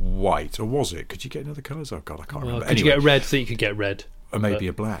always white, or was it? Could you get another colours? Oh God, I can't remember. Could you get red? I think you could get red. Or maybe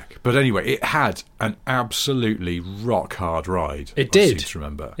a black. But anyway, it had an absolutely rock hard ride. It did. I seem to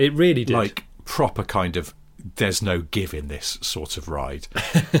remember. It really did. Like proper kind of, there's no give in this sort of ride.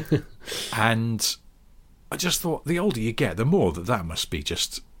 And I just thought the older you get, the more that must be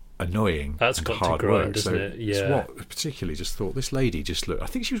just annoying. That's and got to hard grind, work. doesn't So it? it's Yeah. what particularly just thought this lady just looked. I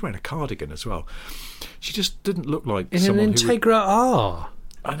think she was wearing a cardigan as well. She just didn't look like In someone an who would, Integra R.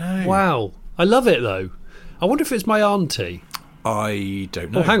 I know. Wow. I love it, though. I wonder if it's my auntie. I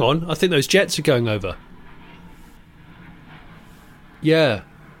don't know. Oh, hang on. I think those jets are going over. Yeah.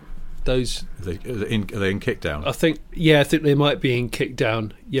 Those... Are they in Kickdown? I think they might be in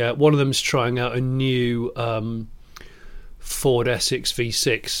Kickdown. Yeah, one of them's trying out a new Ford Essex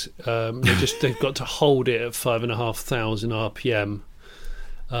V6. They've got to hold it at 5,500 RPM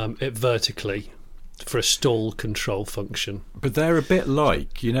it vertically for a stall control function. But they're a bit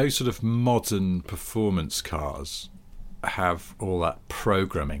like, sort of modern performance cars have all that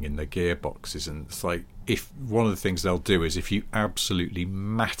programming in the gearboxes, and it's like, if one of the things they'll do is if you absolutely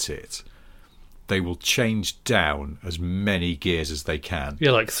mat it, they will change down as many gears as they can.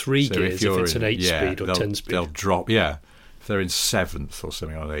 Yeah, like three So gears if it's an 8-speed or they'll- 10-speed. They'll drop, if they're in 7th or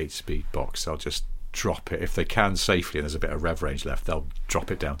something on an 8-speed box, they'll just drop it. If they can safely and there's a bit of rev range left, they'll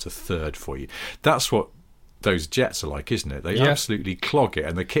drop it down to 3rd for you. That's what those jets are like, isn't it? They absolutely clog it,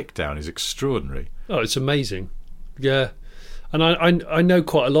 and the kickdown is extraordinary. Oh, it's amazing. Yeah. And I know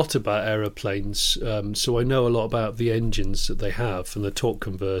quite a lot about aeroplanes, so I know a lot about the engines that they have and the torque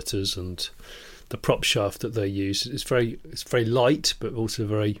converters and the prop shaft that they use. It's very light, but also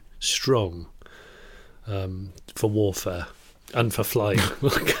very strong for warfare and for flying.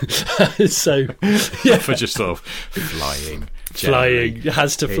 So, yeah, For just sort of flying. flying generally.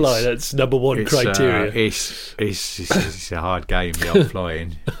 has to fly. It's- That's number one criteria. It's a hard game, the old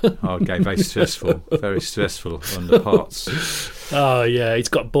flying. Hard game, very stressful on the parts. Oh yeah, he's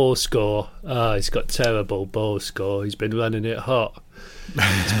got ball score. Oh, he's got terrible ball score. He's been running it hot.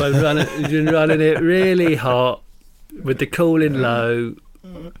 He's been running it really hot with the cooling low.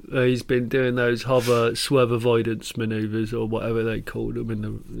 He's been doing those hover swerve avoidance manoeuvres or whatever they call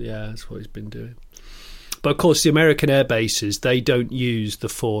them. That's what he's been doing. But of course, the American air bases, they don't use the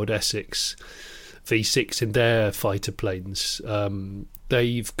Ford Essex V6 in their fighter planes.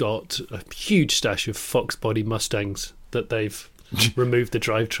 They've got a huge stash of Fox body Mustangs that they've removed the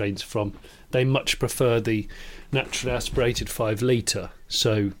drivetrains from. They much prefer the naturally aspirated 5 litre,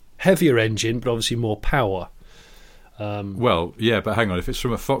 so heavier engine, but obviously more power. Well, yeah, but hang on. If it's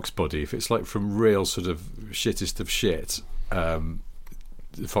from a Fox body, if it's like from real sort of shittest of shit, the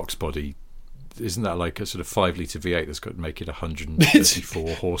Fox body, isn't that like a sort of 5 litre V8 that's got to make it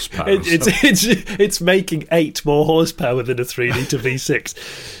 134 horsepower? It's making 8 more horsepower than a 3 litre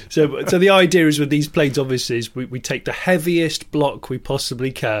V6. So the idea is with these planes, obviously, is we take the heaviest block we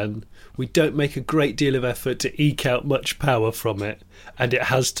possibly can. We don't make a great deal of effort to eke out much power from it, and it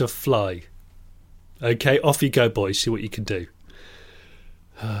has to fly. Okay, off you go, boys. See what you can do.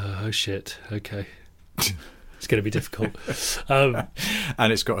 Oh shit. Okay, it's going to be difficult. And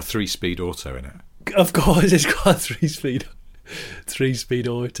it's got a 3-speed auto in it. Of course, it's got a 3-speed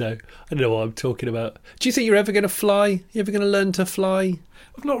auto. I don't know what I'm talking about. Do you think you're ever going to fly? You ever going to learn to fly?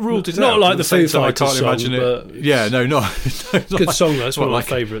 I've not ruled it out. Not like At the same Foo time, Fighters I can't imagine song, it. but Yeah, no, not good song though. It's one of my like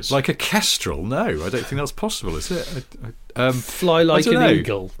favourites. Like a kestrel? No, I don't think that's possible. Is it? Fly like I an don't know.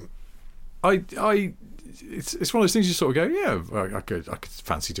 eagle. It's one of those things you sort of go, yeah, I could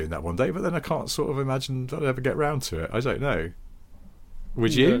fancy doing that one day, but then I can't sort of imagine that I'd ever get round to it. I don't know.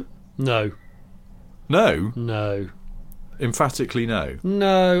 Would you? No. No? Emphatically no.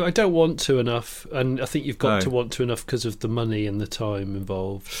 No, I don't want to enough, and I think you've got No. to want to enough because of the money and the time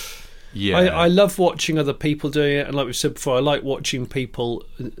involved. Yeah. I love watching other people doing it, and like we said before, I like watching people,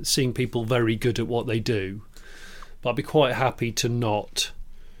 seeing people very good at what they do. But I'd be quite happy to not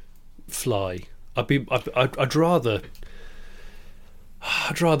fly. I'd rather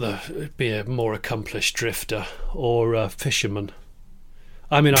be a more accomplished drifter or a fisherman.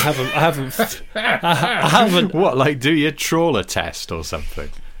 I mean, I haven't. What, like do your trawler test or something?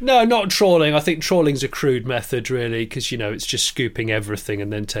 No, not trawling. I think trawling's a crude method, really, because it's just scooping everything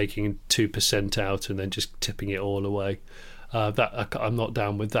and then taking 2% out and then just tipping it all away. I'm not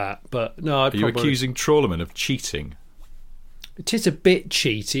down with that. But no, Are you accusing trawlermen of cheating? It is a bit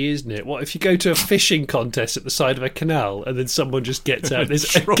cheaty, isn't it? What if you go to a fishing contest at the side of a canal and then someone just gets out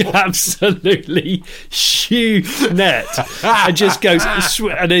this absolutely huge net and just goes,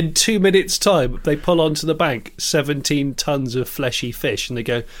 and in 2 minutes' time they pull onto the bank 17 tons of fleshy fish, and they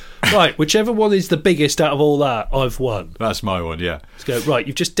go, right, whichever one is the biggest out of all that, I've won. That's my one, yeah. Let's go, right,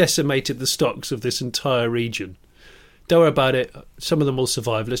 you've just decimated the stocks of this entire region. Don't worry about it. Some of them will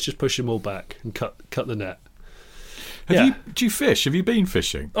survive. Let's just push them all back and cut the net. Do you fish? Have you been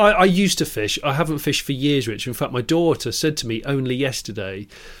fishing? I used to fish. I haven't fished for years, Rich. In fact, my daughter said to me only yesterday,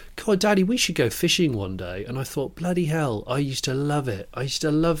 God, Daddy, we should go fishing one day. And I thought, bloody hell, I used to love it. I used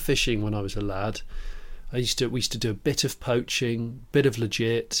to love fishing when I was a lad. We used to do a bit of poaching, bit of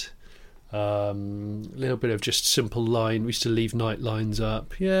legit, a little bit of just simple line. We used to leave night lines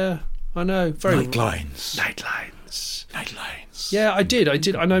up. Yeah, I know. Night lines. Yeah, I did,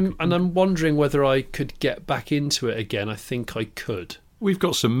 and I'm wondering whether I could get back into it again. I think I could. We've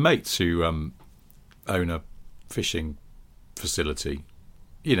got some mates who own a fishing facility.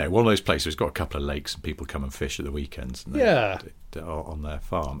 You know, one of those places has got a couple of lakes and people come and fish at the weekends. And they're on their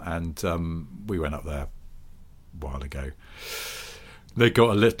farm. And we went up there a while ago. They got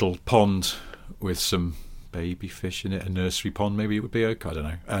a little pond with some baby fish in it, a nursery pond, maybe it would be okay, I don't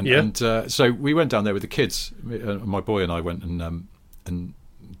know. And so we went down there with the kids. My boy and I went and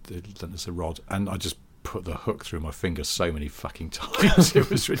they lent us a rod, and I just put the hook through my finger so many fucking times. It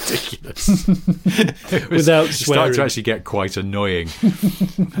was ridiculous. Without it swearing. started to actually get quite annoying.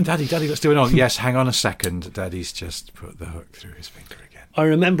 Daddy, what's going on? Yes, hang on a second. Daddy's just put the hook through his finger again. I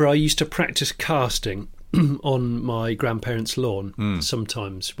remember I used to practice casting on my grandparents' lawn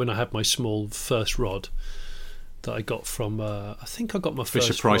sometimes when I had my small first rod that I got from, I think I got my first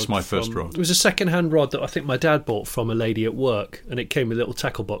Fisher-Price, rod first rod. It was a second-hand rod that I think my dad bought from a lady at work, and it came with a little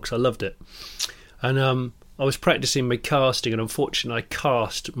tackle box. I loved it. And I was practicing my casting, and unfortunately I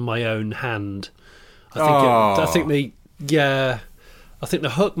cast my own hand. I think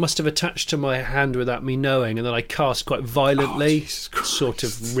the hook must have attached to my hand without me knowing, and then I cast quite violently, sort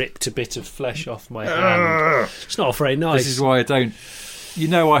of ripped a bit of flesh off my hand. It's not very nice. This is why I don't... You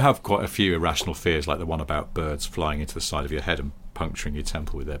know, I have quite a few irrational fears, like the one about birds flying into the side of your head and puncturing your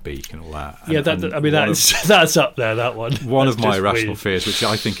temple with their beak and all that. That's up there, that one. One of my irrational fears, which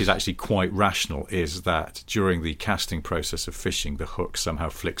I think is actually quite rational, is that during the casting process of fishing, the hook somehow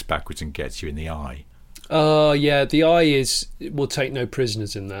flicks backwards and gets you in the eye. Oh, yeah, the eye will take no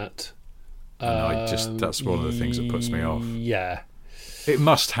prisoners in that. And that's one of the things that puts me off. Yeah. It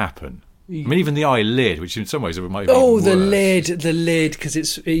must happen. I mean, even the eyelid, which in some ways it might be worse. the lid, because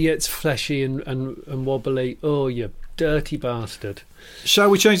it's fleshy and wobbly. Oh, you dirty bastard. Shall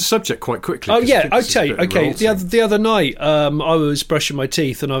we change the subject quite quickly? Oh, yeah, I'll tell you. Okay, the other night I was brushing my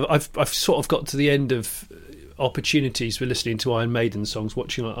teeth, and I've sort of got to the end of opportunities for listening to Iron Maiden songs,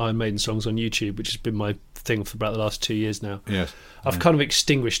 watching Iron Maiden songs on YouTube, which has been my thing for about the last 2 years now. Yes. I've kind of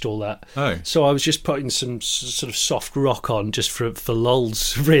extinguished all that. Oh. So I was just putting some sort of soft rock on just for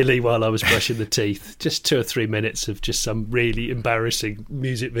lulz, really, while I was brushing the teeth. Just 2 or 3 minutes of just some really embarrassing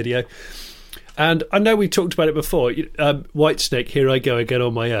music video. And I know we talked about it before. Whitesnake, Here I Go Again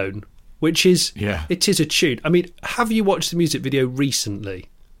on My Own, which is... Yeah. It is a tune. I mean, have you watched the music video recently?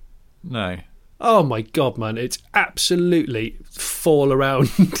 No. Oh my God, man, it's absolutely fall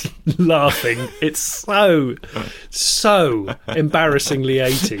around laughing. It's so embarrassingly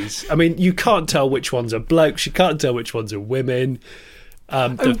 80s. I mean, you can't tell which ones are blokes, you can't tell which ones are women.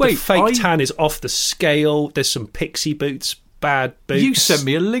 The fake tan is off the scale. There's some pixie boots, bad boots. You sent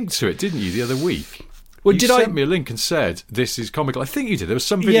me a link to it, didn't you, the other week? Well, you sent me a link and said, this is comical. I think you did. There was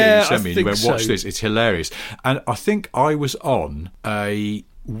some video you sent me and you went, watch this, it's hilarious. And I think I was on a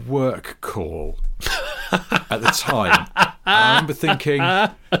work call at the time. I remember thinking,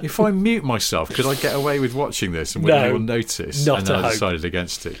 if I mute myself, could I get away with watching this and would anyone notice? And then I decided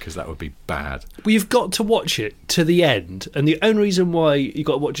against it because that would be bad. Well, you've got to watch it to the end, and the only reason why you've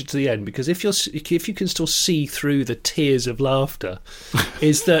got to watch it to the end, because if you can still see through the tears of laughter,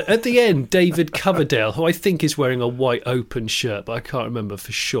 is that at the end, David Coverdale, who I think is wearing a white open shirt, but I can't remember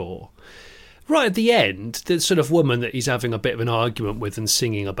for sure, right at the end, the sort of woman that he's having a bit of an argument with and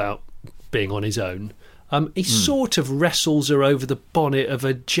singing about being on his own, he sort of wrestles her over the bonnet of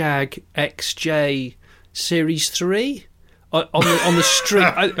a Jag XJ Series 3 on the street.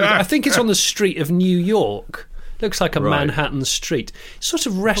 I think it's on the street of New York. Looks like a Manhattan street. Sort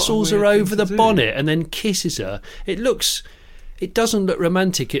of wrestles her over the bonnet and then kisses her. It doesn't look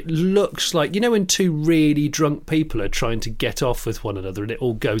romantic. It looks like, you know, when two really drunk people are trying to get off with one another and it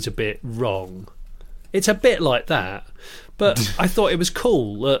all goes a bit wrong. It's a bit like that. But I thought it was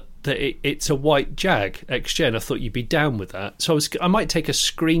cool that it's a white Jag XJ, and I thought you'd be down with that. So I might take a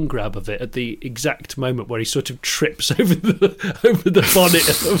screen grab of it at the exact moment where he sort of trips over the bonnet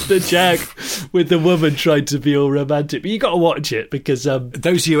of the Jag with the woman trying to be all romantic. But you got to watch it because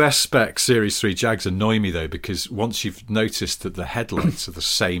those US spec Series 3 Jags annoy me though, because once you've noticed that the headlights are the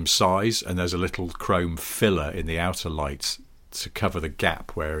same size and there's a little chrome filler in the outer lights to cover the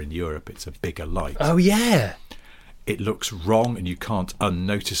gap, where in Europe it's a bigger light. Oh yeah. it looks wrong and you can't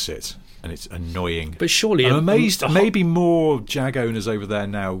unnotice it, and it's annoying. But surely... I'm amazed maybe more Jag owners over there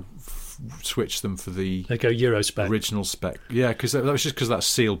now switch them for the... They go Euro spec. Original spec. Yeah, because that was just because that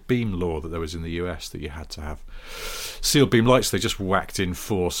sealed beam law that there was in the US that you had to have. Sealed beam lights, they just whacked in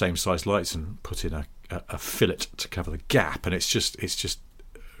 4 same-sized lights and put in a fillet to cover the gap, and it's just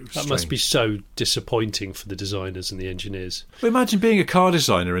that must be so disappointing for the designers and the engineers. Well, imagine being a car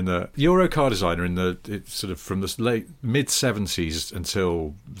designer Euro car designer sort of from the late mid-70s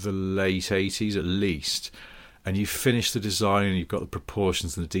until the late 80s at least, and you finish the design and you've got the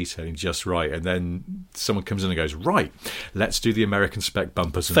proportions and the detailing just right, and then someone comes in and goes, right, let's do the American spec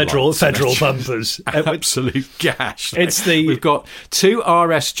bumpers and federal bumpers. Absolute gash. We've got 2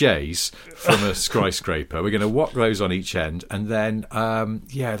 RSJs from a skyscraper. We're going to whack those on each end, and then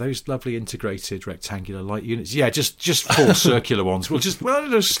those lovely integrated rectangular light units. Yeah, just 4 circular ones. We'll just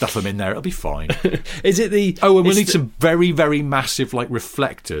stuff them in there. It'll be fine. Is it the? Oh, and we'll need some very, very massive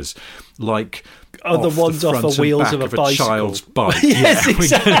reflectors, the ones off the wheels of a bicycle. Child's bike. Yes, yeah,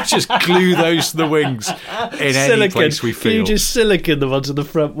 exactly. We're going to just glue those to the wings in any place we feel. You just silicon the ones on the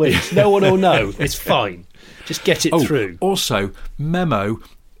front wings. No one will know. It's fine. Just get it through. Also, memo.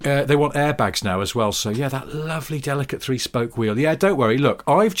 They want airbags now as well. So, yeah, that lovely, delicate 3-spoke wheel. Yeah, don't worry. Look,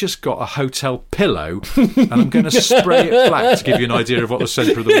 I've just got a hotel pillow and I'm going to spray it black to give you an idea of what the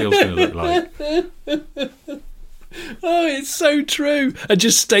centre of the wheel's going to look like. Oh, it's so true. And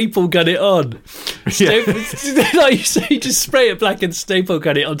just staple gun it on. Yeah. Like you say, just spray it black and staple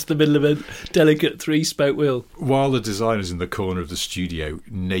gun it onto the middle of a delicate 3-spoke wheel. While the designer's in the corner of the studio,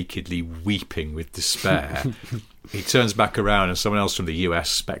 nakedly weeping with despair, he turns back around and someone else from the US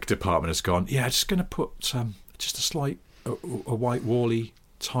spec department has gone, yeah, just going to put just a slight, a white Wally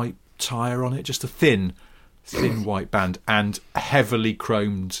type tyre on it, just a thin white band and heavily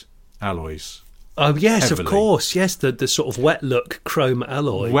chromed alloys. Oh, yes, Heavily. Of course. Yes, the sort of wet look chrome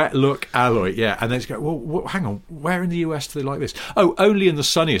alloy. Wet look alloy, yeah. And then it's go, well, hang on, where in the US do they like this? Oh, only in the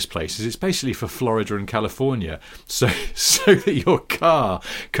sunniest places. It's basically for Florida and California. So that your car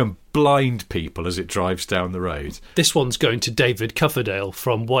can blind people as it drives down the road. This one's going to David Coverdale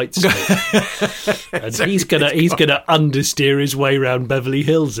from Whitesnake. And he's gonna understeer his way around Beverly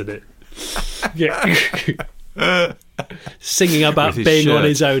Hills in it. Yeah. Singing about being on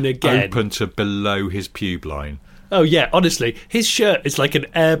his own again. Open to below his pube line. Oh yeah, honestly, his shirt is like an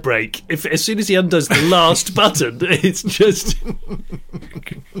air brake. As soon as he undoes the last button, it's just who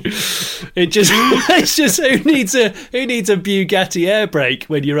needs a Bugatti air brake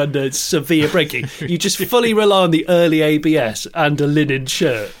when you're under severe braking? You just fully rely on the early ABS and a linen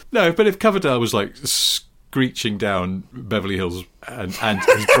shirt. No, but if Coverdale was screeching down Beverly Hills and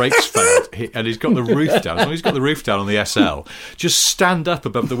his brakes failed and he's got the roof down, as long as he's got the roof down on the SL, just stand up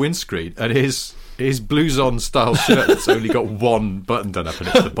above the windscreen and his blouson style shirt that's only got one button done up and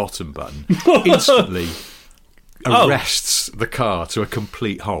it's the bottom button instantly arrests the car to a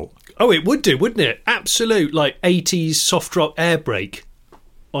complete halt. Oh, it would do, wouldn't it? Absolute 80s soft rock air brake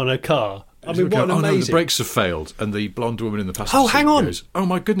on a car. I mean, what amazing... Oh, no, the brakes have failed. And the blonde woman in the passenger seat hang on. goes, oh,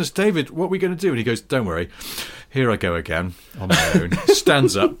 my goodness, David, what are we going to do? And he goes, don't worry, here I go again on my own.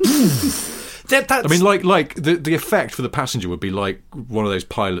 Stands up. I mean, the effect for the passenger would be like one of those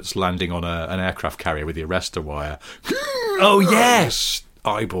pilots landing on an aircraft carrier with the arrestor wire. Oh, yes.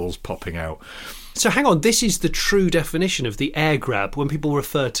 Eyeballs popping out. So hang on, this is the true definition of the air grab when people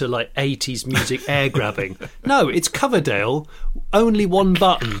refer to 80s music air grabbing. No, it's Coverdale, only one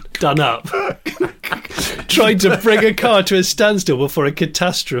button done up, trying to bring a car to a standstill before a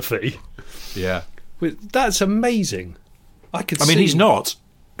catastrophe. Yeah. That's amazing. I mean, he's not.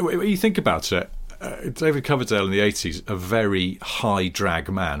 When you think about it, David Coverdale in the 80s, a very high drag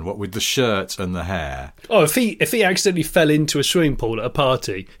man, what with the shirt and the hair. Oh, if he accidentally fell into a swimming pool at a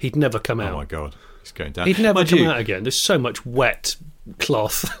party, he'd never come out. Oh my God, he's going down. He'd never come out again. There's so much wet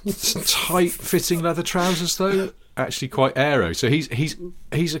cloth. Tight-fitting leather trousers, though, actually quite aero. So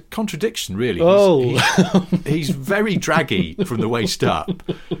he's a contradiction, really. Oh, he's very draggy from the waist up,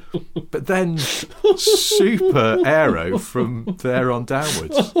 but then super aero from there on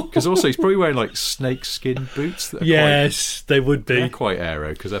downwards. Because also he's probably wearing snakeskin boots. That are they would be. They're quite aero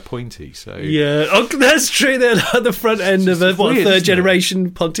because they're pointy. So yeah, that's true. They're at the front end of a third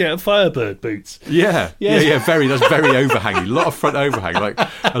generation Pontiac Firebird boots. Yeah. Very. That's very overhanging. A lot of front overhang,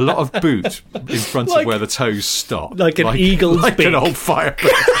 a lot of boot in front of where the toes stop, like an eagle's beak. An old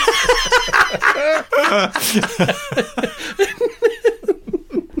Firebird.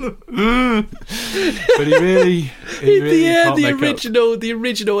 But he really the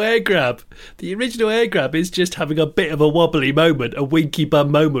original air grab. The original air grab is just having a bit of a wobbly moment, a winky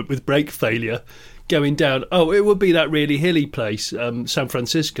bum moment with brake failure. going down. Oh, it would be that really hilly place, San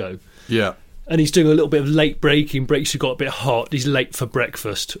Francisco. Yeah. And he's doing a little bit of late braking. Brakes have got a bit hot. He's late for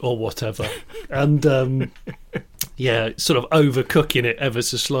breakfast or whatever. And, sort of overcooking it ever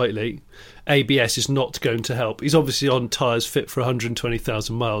so slightly. ABS is not going to help. He's obviously on tyres fit for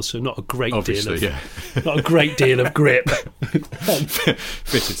 120,000 miles, so not a great not a great deal of grip.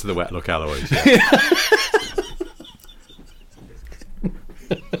 Fitted to the wet look alloys. Yeah.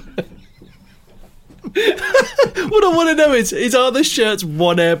 What I want to know is are the shirts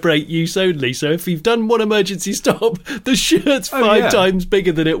one air brake use only? So if you've done one emergency stop, the shirt's five times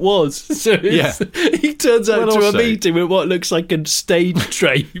bigger than it was. So he turns out to a meeting with what looks like a stage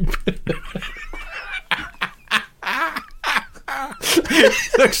drape.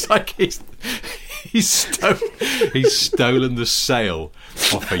 Looks like he's stolen the sail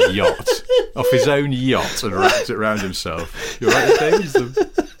off a yacht, off his own yacht, and wrapped it around himself. You're right, David?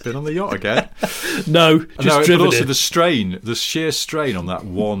 Been on the yacht again? No, driven but also it. the sheer strain on that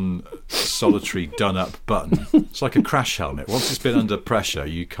one solitary done-up button. It's like a crash helmet. Once it's been under pressure,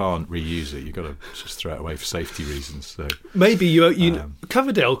 you can't reuse it. You've got to just throw it away for safety reasons. So maybe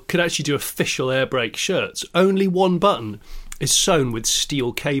Coverdale could actually do official air brake shirts. Only one button is sewn with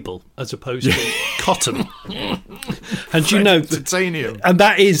steel cable as opposed to cotton. And titanium. And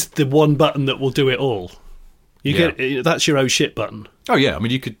that is the one button that will do it all. That's your oh shit button. Oh yeah, I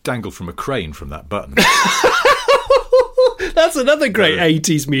mean you could dangle from a crane from that button. That's another great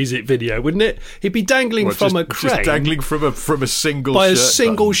 80s music video, wouldn't it? He'd be dangling from a crane. Just dangling from a single by shirt a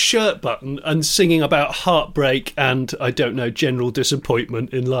single button. shirt button and singing about heartbreak and, I don't know, general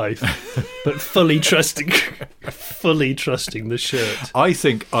disappointment in life. But fully trusting the shirt. I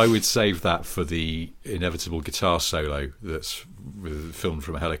think I would save that for the inevitable guitar solo that's filmed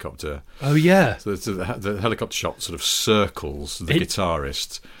from a helicopter. Oh, yeah. So the helicopter shot sort of circles the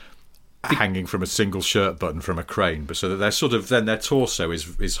guitarist hanging from a single shirt button from a crane, but so that they're sort of then their torso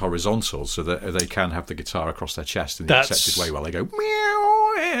is horizontal, so that they can have the guitar across their chest in the accepted way while they go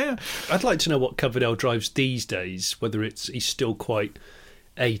meow. I'd like to know what Coverdale drives these days, whether he's still quite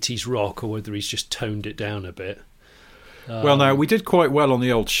 80s rock or whether he's just toned it down a bit. Well, now, we did quite well on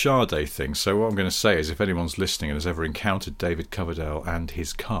the old Sade thing, so what I'm going to say is if anyone's listening and has ever encountered David Coverdale and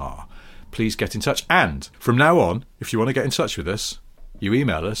his car, please get in touch. And from now on, if you want to get in touch with us, you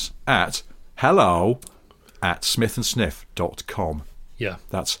email us at hello@smithandsniff.com. Yeah.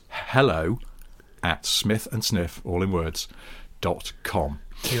 That's hello@smithandsniff, all in words, .com.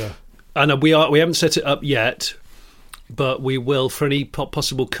 Yeah. And we haven't set it up yet, but we will, for any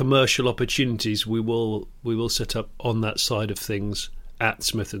possible commercial opportunities, we will set up on that side of things at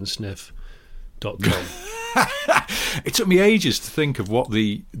smithandsniff.com. It took me ages to think of what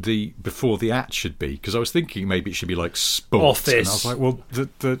the before the at should be, because I was thinking maybe it should be like sport. Office. And I was like, well,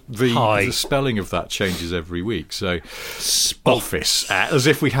 the spelling of that changes every week. So office, as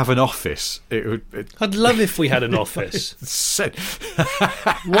if we have an office. I'd love if we had an office. Said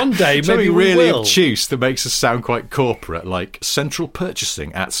one day, maybe something we really will. obtuse that makes us sound quite corporate, like central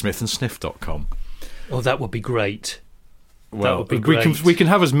purchasing at smithandsniff.com. Oh, that would be great. Well, we can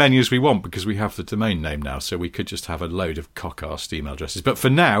have as many as we want because we have the domain name now, so we could just have a load of cock-arsed email addresses. But for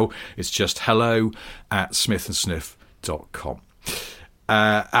now, it's just hello@smithandsniff.com.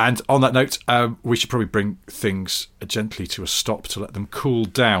 And on that note, we should probably bring things gently to a stop to let them cool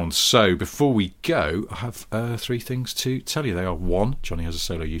down. So before we go, I have 3 things to tell you. They are: 1, Johnny has a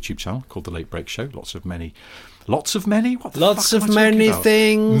solo YouTube channel called The Late Break Show. Lots of many? What the lots fuck of am I many talking about?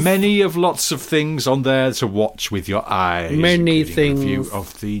 things. Many of lots of things on there to watch with your eyes. Many things. Review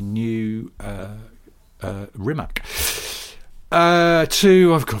of the new Rimac.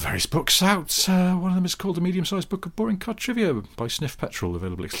 2, I've got various books out. One of them is called A Medium-Sized Book of Boring Card Trivia by Sniff Petrol,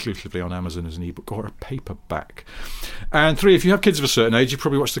 available exclusively on Amazon as an ebook or a paperback. And 3, if you have kids of a certain age, you've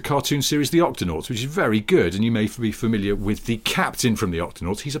probably watched the cartoon series The Octonauts, which is very good, and you may be familiar with the captain from The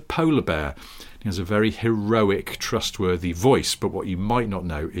Octonauts. He's a polar bear. He has a very heroic, trustworthy voice, but what you might not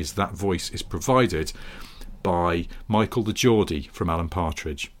know is that voice is provided by Michael the Geordie from Alan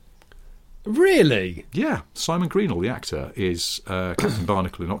Partridge. Really? Yeah, Simon Greenall, the actor, is Captain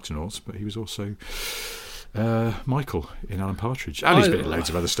Barnacle in Octonauts, but he was also Michael in Alan Partridge. And he's been in loads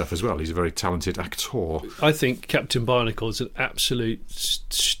of other stuff as well. He's a very talented actor. I think Captain Barnacle is an absolute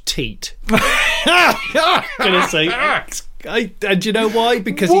teat. I'm going to say... and you know why?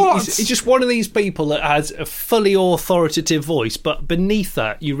 Because he's just one of these people that has a fully authoritative voice, but beneath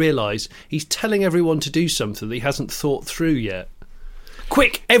that you realise he's telling everyone to do something that he hasn't thought through yet.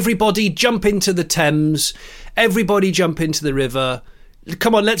 Quick, everybody jump into the Thames, everybody jump into the river,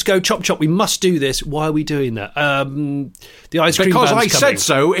 come on, let's go, chop chop, we must do this. Why are we doing that? The ice cream Because van's I coming. said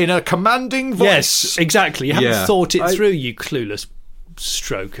so in a commanding voice. Yes, exactly. You haven't Yeah. thought it through, you clueless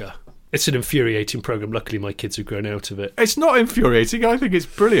stroker. It's an infuriating programme. Luckily, my kids have grown out of it. It's not infuriating. I think it's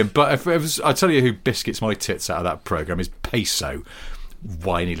brilliant. But if it was, I tell you who biscuits my tits out of that programme is Peso.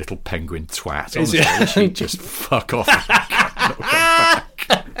 Whiny little penguin twat. Honestly, she'd just fuck off.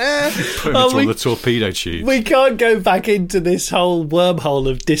 Put him into all the torpedo tubes. We can't go back into this whole wormhole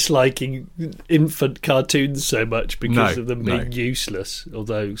of disliking infant cartoons so much because of them being useless.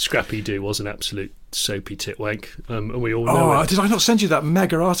 Although Scrappy Doo was an absolute soapy titwank, and we all know it. Did I not send you that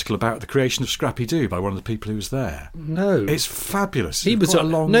mega article about the creation of Scrappy Doo by one of the people who was there? No. It's fabulous. He was quite a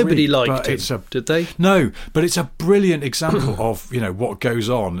long nobody read, liked him, did they? No, but it's a brilliant example of what goes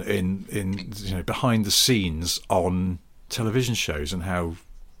on in behind the scenes on television shows and how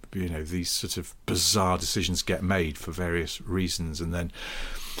these sort of bizarre decisions get made for various reasons and then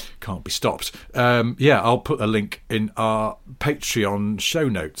can't be stopped. I'll put a link in our Patreon show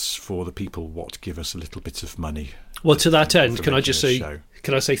notes for the people what give us a little bit of money. Well, to that end, can I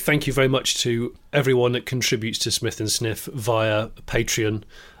say thank you very much to everyone that contributes to Smith and Sniff via Patreon.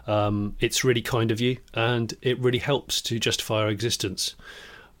 It's really kind of you, and it really helps to justify our existence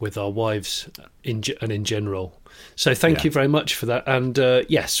with our wives in general. So thank you very much for that. And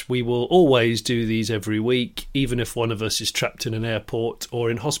yes, we will always do these every week, even if one of us is trapped in an airport or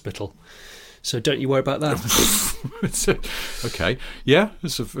in hospital. So don't you worry about that. Okay. Yeah.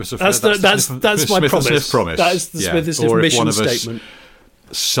 That's my promise. Promise. That is the Smith and Sniff mission statement.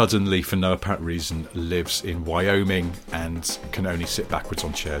 Suddenly, for no apparent reason, lives in Wyoming and can only sit backwards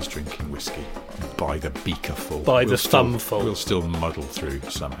on chairs drinking whiskey by the beakerful. By thumbful. We'll still muddle through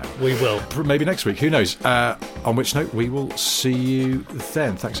somehow. We will. Maybe next week. Who knows? On which note, we will see you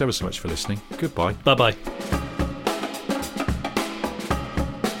then. Thanks ever so much for listening. Goodbye. Bye-bye.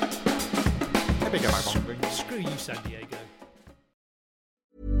 Screw you, San Diego.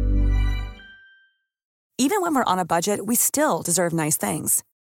 Even when we're on a budget, we still deserve nice things.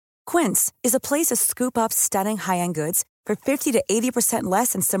 Quince is a place to scoop up stunning high-end goods for 50 to 80%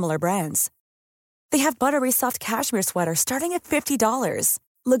 less than similar brands. They have buttery soft cashmere sweaters starting at $50,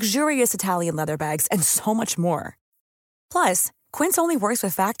 luxurious Italian leather bags, and so much more. Plus, Quince only works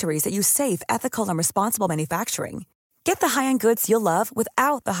with factories that use safe, ethical, and responsible manufacturing. Get the high-end goods you'll love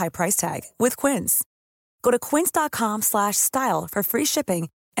without the high price tag with Quince. Go to quince.com/style for free shipping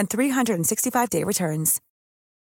and 365-day returns.